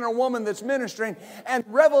that man or woman that's ministering, and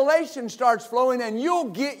revelation starts flowing, and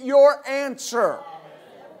you'll get your answer.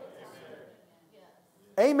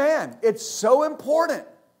 Amen. It's so important.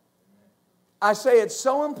 I say it's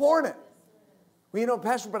so important. Well, you know,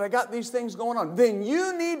 Pastor, but I got these things going on. Then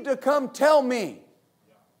you need to come tell me.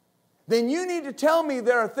 Then you need to tell me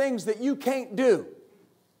there are things that you can't do.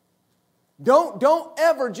 Don't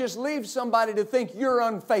ever just leave somebody to think you're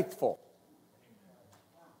unfaithful.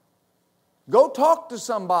 Go talk to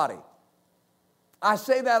somebody. I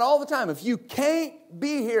say that all the time. If you can't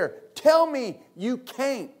be here, tell me you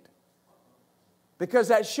can't. Because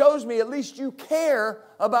that shows me at least you care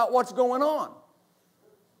about what's going on.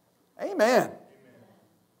 Amen.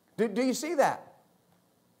 Do you see that?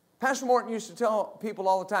 Pastor Morton used to tell people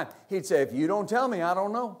all the time. He'd say, if you don't tell me, I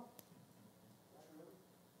don't know.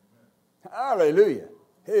 Hallelujah.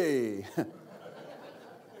 Hey.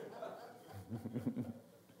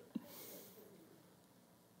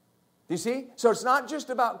 You see? So it's not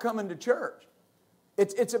just about coming to church.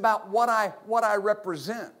 It's about what I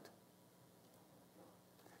represent.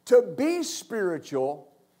 To be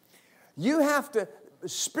spiritual, you have to,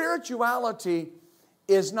 spirituality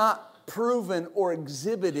is not proven or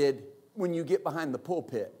exhibited when you get behind the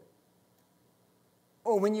pulpit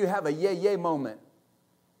or when you have a yay moment.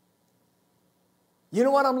 You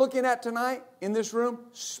know what I'm looking at tonight in this room?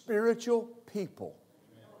 Spiritual people.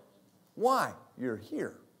 Why? You're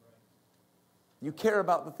here. You care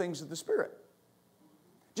about the things of the Spirit.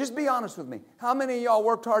 Just be honest with me. How many of y'all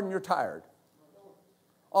worked hard and you're tired?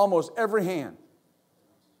 Almost every hand.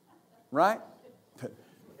 Right?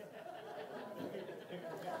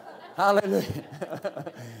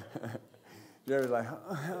 Hallelujah. Jerry's like,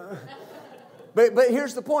 but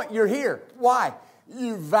here's the point. You're here. Why?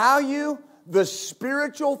 You value the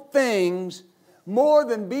spiritual things more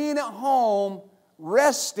than being at home,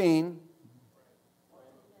 resting.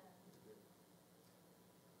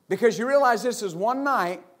 Because you realize this is one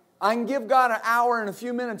night. I can give God an hour and a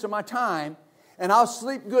few minutes of my time, and I'll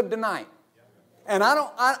sleep good tonight. And I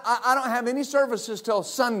don't have any services till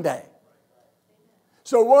Sunday.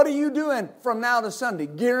 So what are you doing from now to Sunday?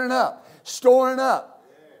 Gearing up, storing up,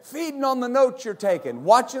 feeding on the notes you're taking,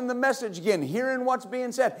 watching the message again, hearing what's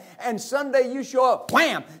being said. And Sunday you show up,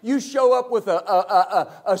 wham! You show up with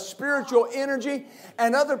a spiritual energy,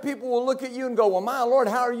 and other people will look at you and go, well, my Lord,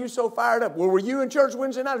 how are you so fired up? Well, were you in church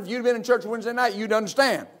Wednesday night? If you'd been in church Wednesday night, you'd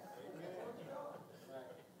understand.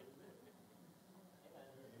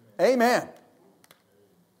 Amen.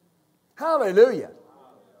 Hallelujah.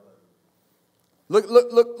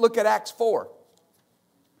 Look at Acts 4.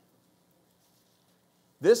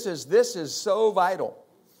 This is so vital.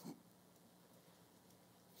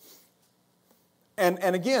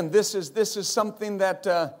 And again, this is something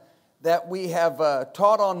that we have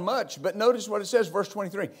taught on much. But notice what it says, verse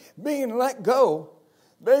 23. Being let go,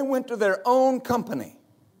 they went to their own company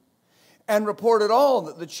and reported all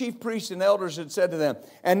that the chief priests and elders had said to them.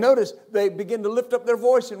 And notice, they begin to lift up their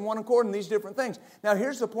voice in one accord in these different things. Now,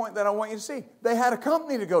 here's the point that I want you to see. They had a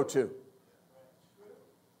company to go to.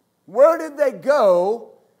 Where did they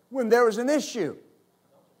go when there was an issue?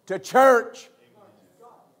 To church.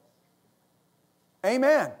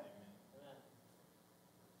 Amen.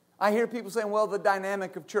 I hear people saying, well, the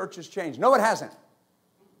dynamic of church has changed. No, it hasn't.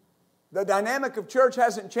 The dynamic of church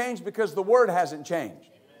hasn't changed because the Word hasn't changed.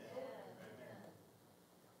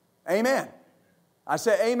 Amen. I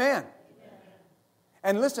say amen.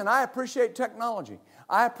 And listen, I appreciate technology.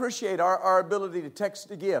 I appreciate our ability to text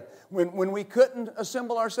to give. When we couldn't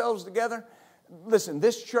assemble ourselves together, listen,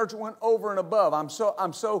 this church went over and above. I'm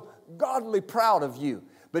so godly proud of you.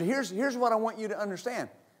 But here's what I want you to understand.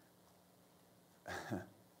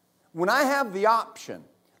 When I have the option,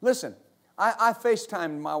 listen, I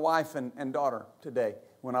FaceTimed my wife and daughter today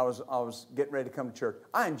when I was getting ready to come to church.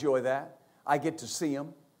 I enjoy that. I get to see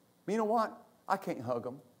them. You know what? I can't hug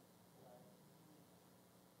them.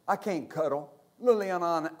 I can't cuddle.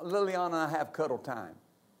 Liliana and I have cuddle time.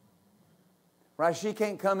 Right? She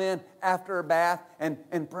can't come in after her bath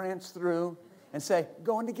and prance through and say,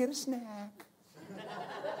 going to get a snack.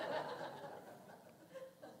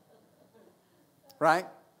 Right?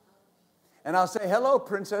 And I'll say, hello,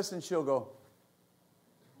 princess, and she'll go.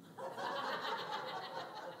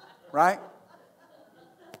 Right?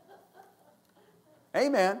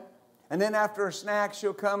 Amen. And then after a snack,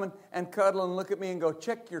 she'll come and cuddle and look at me and go,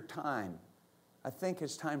 check your time. I think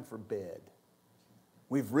it's time for bed.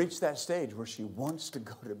 We've reached that stage where she wants to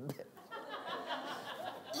go to bed.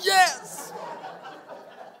 Yes!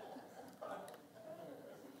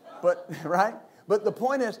 But, right? But the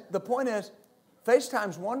point is,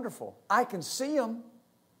 FaceTime's wonderful. I can see them.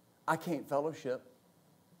 I can't fellowship.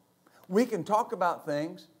 We can talk about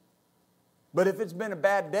things. But if it's been a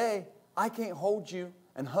bad day, I can't hold you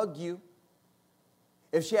and hug you.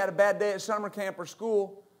 If she had a bad day at summer camp or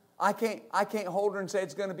school, I can't hold her and say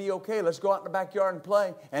it's going to be okay. Let's go out in the backyard and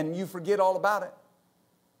play, and you forget all about it.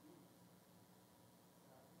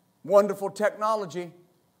 Wonderful technology,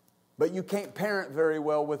 but you can't parent very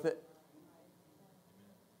well with it.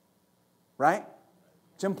 Right?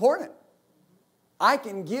 It's important. I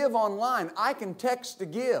can give online. I can text to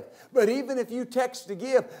give. But even if you text to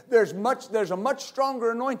give, there's a much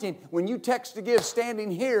stronger anointing when you text to give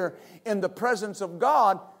standing here in the presence of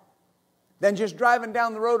God than just driving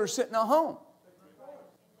down the road or sitting at home.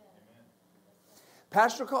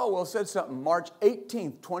 Pastor Caldwell said something March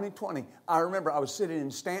 18th, 2020. I remember I was sitting in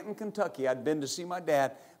Stanton, Kentucky. I'd been to see my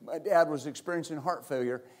dad. My dad was experiencing heart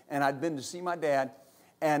failure, and I'd been to see my dad.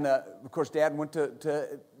 And, of course, Dad went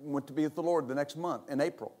to be with the Lord the next month in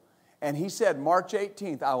April. And he said, March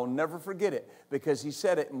 18th, I will never forget it, because he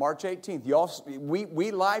said it March 18th. Y'all,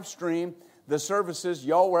 we live stream the services.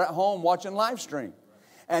 Y'all were at home watching live stream.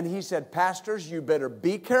 And he said, pastors, you better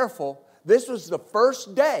be careful. This was the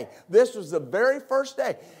first day. This was the very first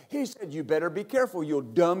day. He said, you better be careful. You'll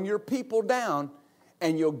dumb your people down,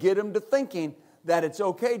 and you'll get them to thinking that it's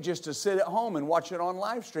okay just to sit at home and watch it on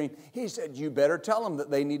live stream. He said, you better tell them that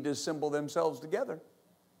they need to assemble themselves together.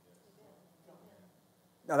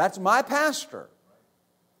 Now, that's my pastor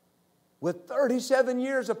with 37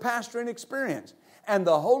 years of pastoring experience. And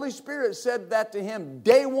the Holy Spirit said that to him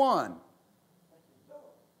day one.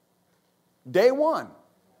 Day one.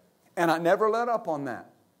 And I never let up on that.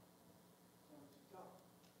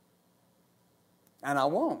 And I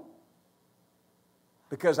won't.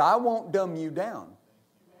 Because I won't dumb you down.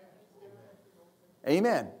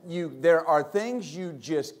 Amen. There are things you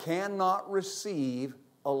just cannot receive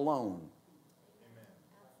alone.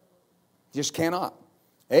 Just cannot.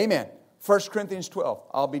 Amen. 1 Corinthians 12.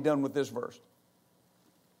 I'll be done with this verse.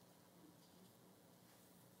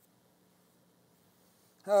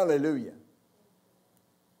 Hallelujah.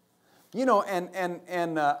 You know,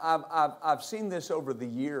 and I've seen this over the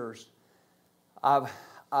years. I've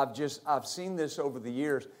seen this over the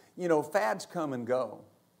years. You know, fads come and go.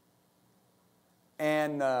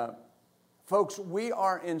 And folks, we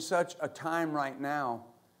are in such a time right now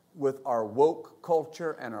with our woke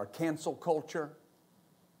culture and our cancel culture.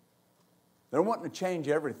 They're wanting to change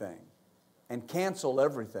everything and cancel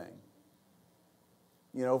everything.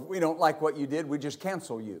 You know, if we don't like what you did, we just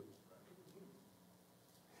cancel you.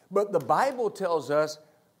 But the Bible tells us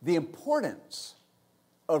the importance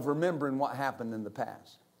of remembering what happened in the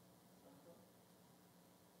past.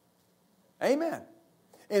 Amen.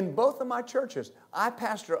 In both of my churches, I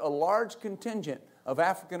pastor a large contingent of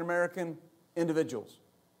African American individuals.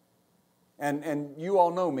 And you all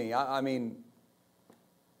know me. I mean,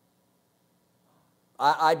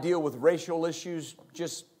 I deal with racial issues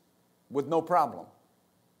just with no problem.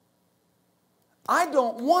 I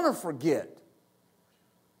don't want to forget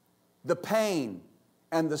the pain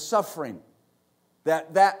and the suffering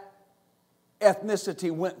that ethnicity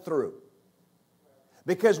went through.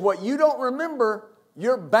 Because what you don't remember,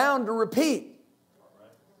 you're bound to repeat.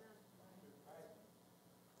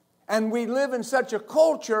 And we live in such a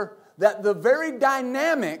culture that the very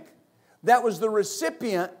dynamic that was the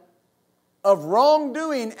recipient of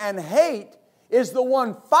wrongdoing and hate is the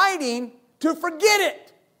one fighting to forget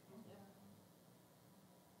it.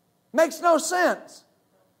 Makes no sense.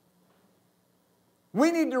 We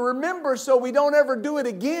need to remember so we don't ever do it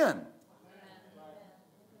again.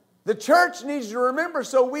 The church needs to remember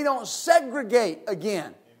so we don't segregate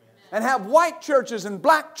again and have white churches and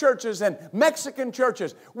black churches and Mexican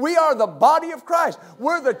churches. We are the body of Christ.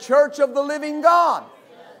 We're the church of the living God.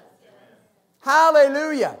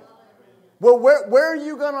 Hallelujah. Well, where are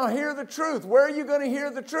you going to hear the truth? Where are you going to hear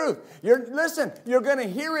the truth? Listen, you're going to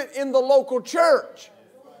hear it in the local church.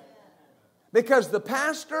 Because the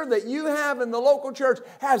pastor that you have in the local church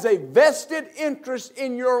has a vested interest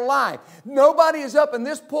in your life. Nobody is up in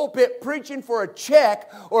this pulpit preaching for a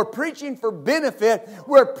check or preaching for benefit.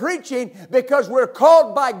 We're preaching because we're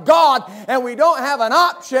called by God and we don't have an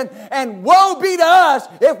option. And woe be to us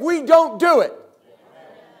if we don't do it.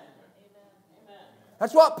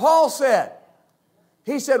 That's what Paul said.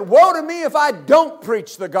 He said, woe to me if I don't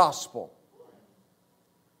preach the gospel.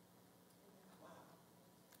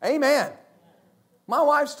 Amen. My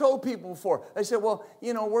wife's told people before, they said, well,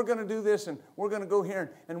 you know, we're going to do this and we're going to go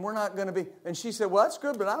here and we're not going to be. And she said, well, that's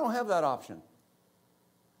good, but I don't have that option.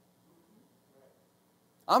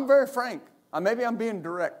 I'm very frank. Maybe I'm being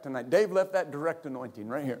direct tonight. Dave left that direct anointing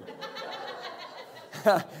right here.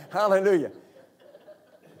 Hallelujah.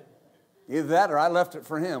 Either that or I left it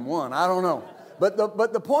for him. One, I don't know. But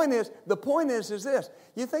the point is this.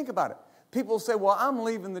 You think about it. People say, well, I'm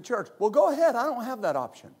leaving the church. Well, go ahead. I don't have that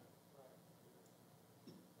option.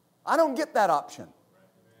 I don't get that option.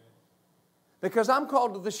 Because I'm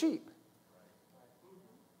called to the sheep.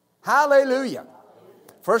 Hallelujah.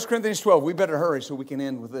 1 Corinthians 12. We better hurry so we can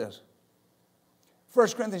end with this. 1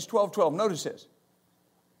 Corinthians 12:12. Notice this.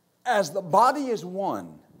 As the body is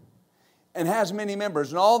one and has many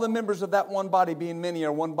members, and all the members of that one body being many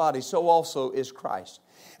are one body, so also is Christ.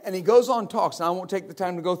 And he goes on, talks, and I won't take the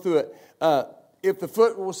time to go through it. If the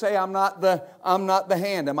foot will say, I'm not the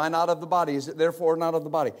hand, am I not of the body? Is it therefore not of the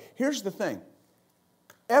body? Here's the thing.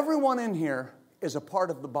 Everyone in here is a part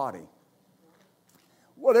of the body.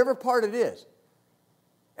 Whatever part it is.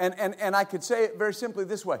 And I could say it very simply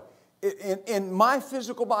this way. In my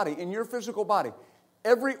physical body, in your physical body,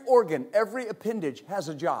 every organ, every appendage has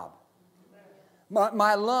a job.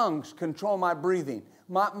 My lungs control my breathing.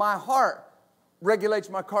 My heart regulates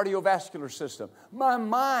my cardiovascular system. My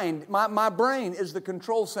mind, my brain is the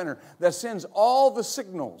control center that sends all the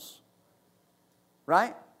signals.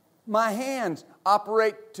 Right? My hands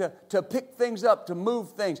operate to pick things up, to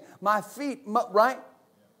move things. My feet, right?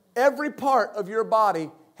 Every part of your body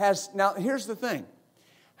has... Now, here's the thing.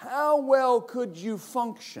 How well could you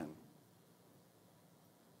function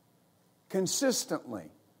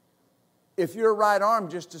consistently if your right arm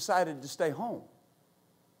just decided to stay home?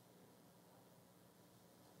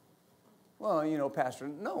 Well, you know, Pastor,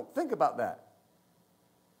 no, think about that.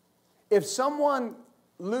 If someone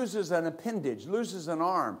loses an appendage, loses an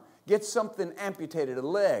arm, gets something amputated, a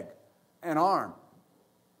leg, an arm,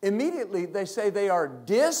 immediately they say they are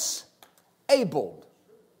disabled.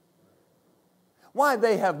 Why?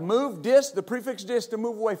 They have moved the prefix dis to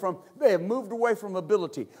move away from, they have moved away from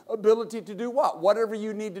ability. Ability to do what? Whatever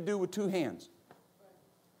you need to do with two hands.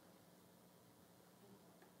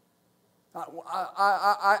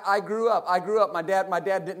 I grew up. My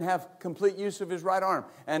dad didn't have complete use of his right arm.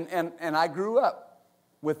 And I grew up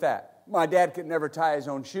with that. My dad could never tie his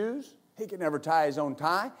own shoes. He could never tie his own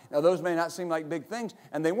tie. Now, those may not seem like big things,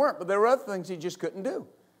 and they weren't, but there were other things he just couldn't do.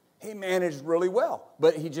 He managed really well,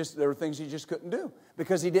 but there were things he just couldn't do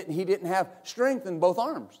because he didn't have strength in both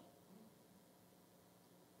arms.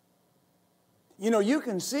 You know, you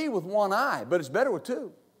can see with one eye, but it's better with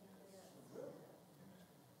two.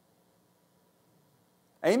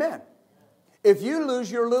 Amen. If you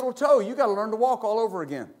lose your little toe, you got to learn to walk all over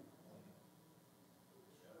again.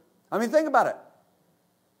 I mean, think about it.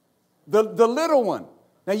 The little one.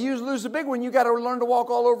 Now, you lose the big one, you got to learn to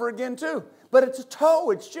walk all over again too. But it's a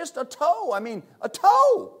toe. It's just a toe. I mean, a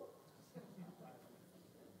toe.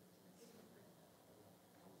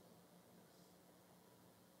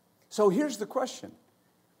 So here's the question.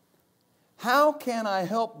 How can I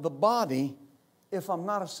help the body if I'm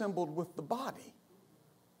not assembled with the body?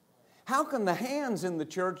 How can the hands in the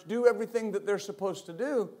church do everything that they're supposed to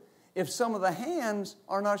do if some of the hands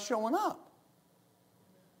are not showing up?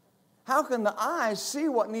 How can the eyes see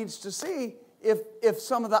what needs to see if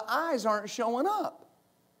some of the eyes aren't showing up?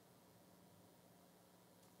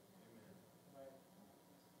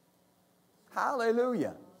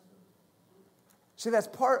 Hallelujah. See, that's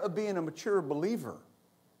part of being a mature believer,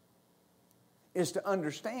 is to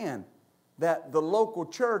understand that the local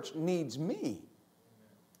church needs me.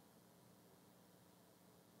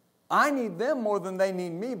 I need them more than they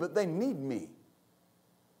need me, but they need me.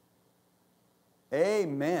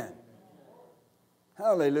 Amen.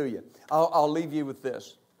 Hallelujah. I'll leave you with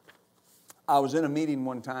this. I was in a meeting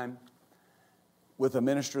one time with a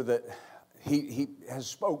minister that he has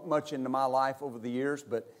spoke much into my life over the years,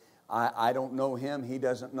 but I don't know him. He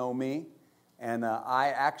doesn't know me. And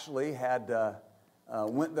I actually had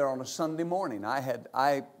went there on a Sunday morning.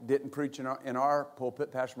 I didn't preach in our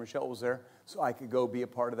pulpit. Pastor Michelle was there, so I could go be a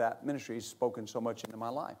part of that ministry. He's spoken so much into my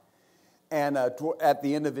life. And at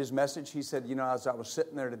the end of his message, he said, you know, as I was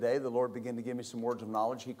sitting there today, the Lord began to give me some words of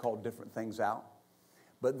knowledge. He called different things out.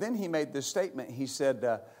 But then he made this statement. He said,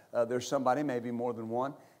 there's somebody, maybe more than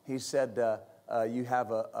one. He said, you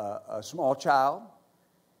have a small child.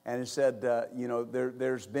 And he said, you know,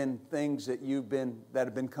 there's been things that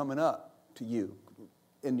have been coming up to you,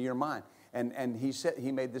 into your mind. And he said,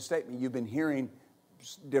 he made this statement, you've been hearing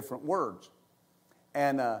different words.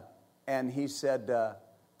 And he said,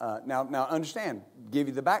 now understand, give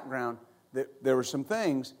you the background, that there were some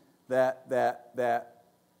things that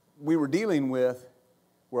we were dealing with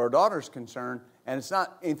where our daughter's concerned, and it's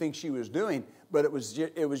not anything she was doing, but it was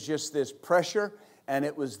just this pressure, and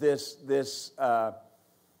it was this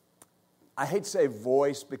I hate to say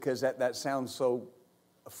voice because that sounds so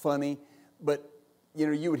funny, but you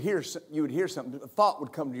know, you would hear something, a thought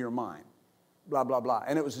would come to your mind, blah blah blah,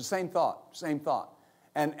 and it was the same thought.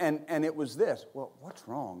 And it was this. Well, what's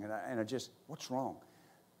wrong? And I just, what's wrong?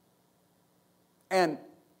 And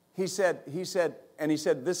he said,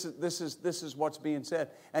 this is what's being said.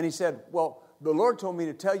 And he said, well, the Lord told me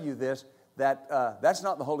to tell you this, that that's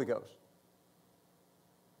not the Holy Ghost.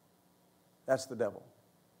 That's the devil.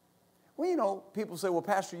 Well, you know, people say, well,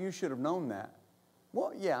 Pastor, you should have known that.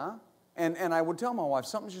 Well, yeah. And I would tell my wife,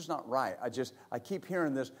 something's just not right. I keep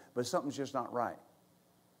hearing this, but something's just not right.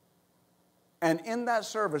 And in that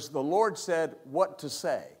service, the Lord said what to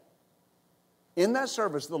say. In that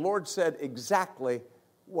service, the Lord said exactly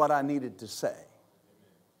what I needed to say.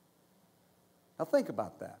 Now think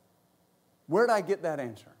about that. Where did I get that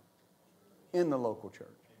answer? In the local church.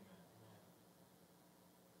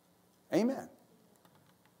 Amen.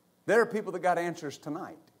 There are people that got answers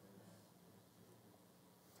tonight.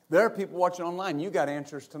 There are people watching online. You got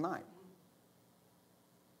answers tonight.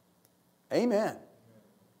 Amen.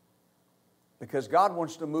 Because God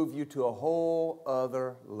wants to move you to a whole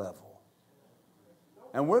other level.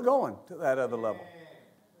 And we're going to that other level.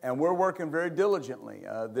 And we're working very diligently.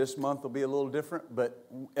 This month will be a little different, but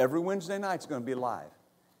every Wednesday night is going to be live.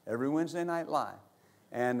 Every Wednesday night live.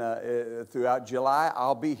 And throughout July,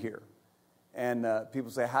 I'll be here. And people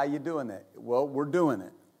say, how you doing that? Well, we're doing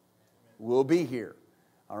it. We'll be here.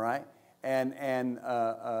 All right? And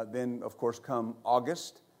then, of course, come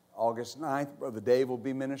August 9th, Brother Dave will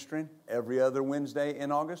be ministering. Every other Wednesday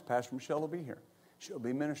in August, Pastor Michelle will be here. She'll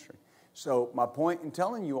be ministering. So my point in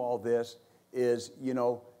telling you all this is,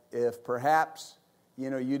 if perhaps,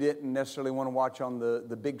 you didn't necessarily want to watch on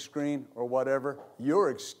the big screen or whatever, your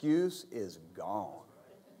excuse is gone.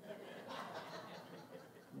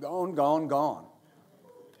 Gone.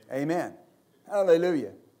 Amen.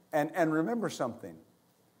 Hallelujah. And remember something.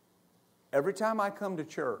 Every time I come to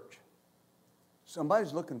church,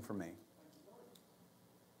 somebody's looking for me.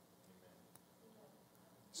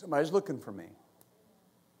 Somebody's looking for me.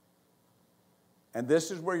 And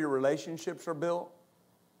this is where your relationships are built.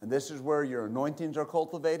 And this is where your anointings are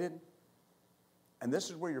cultivated. And this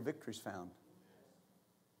is where your victory's found.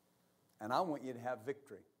 And I want you to have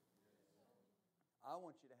victory. I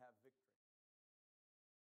want you to have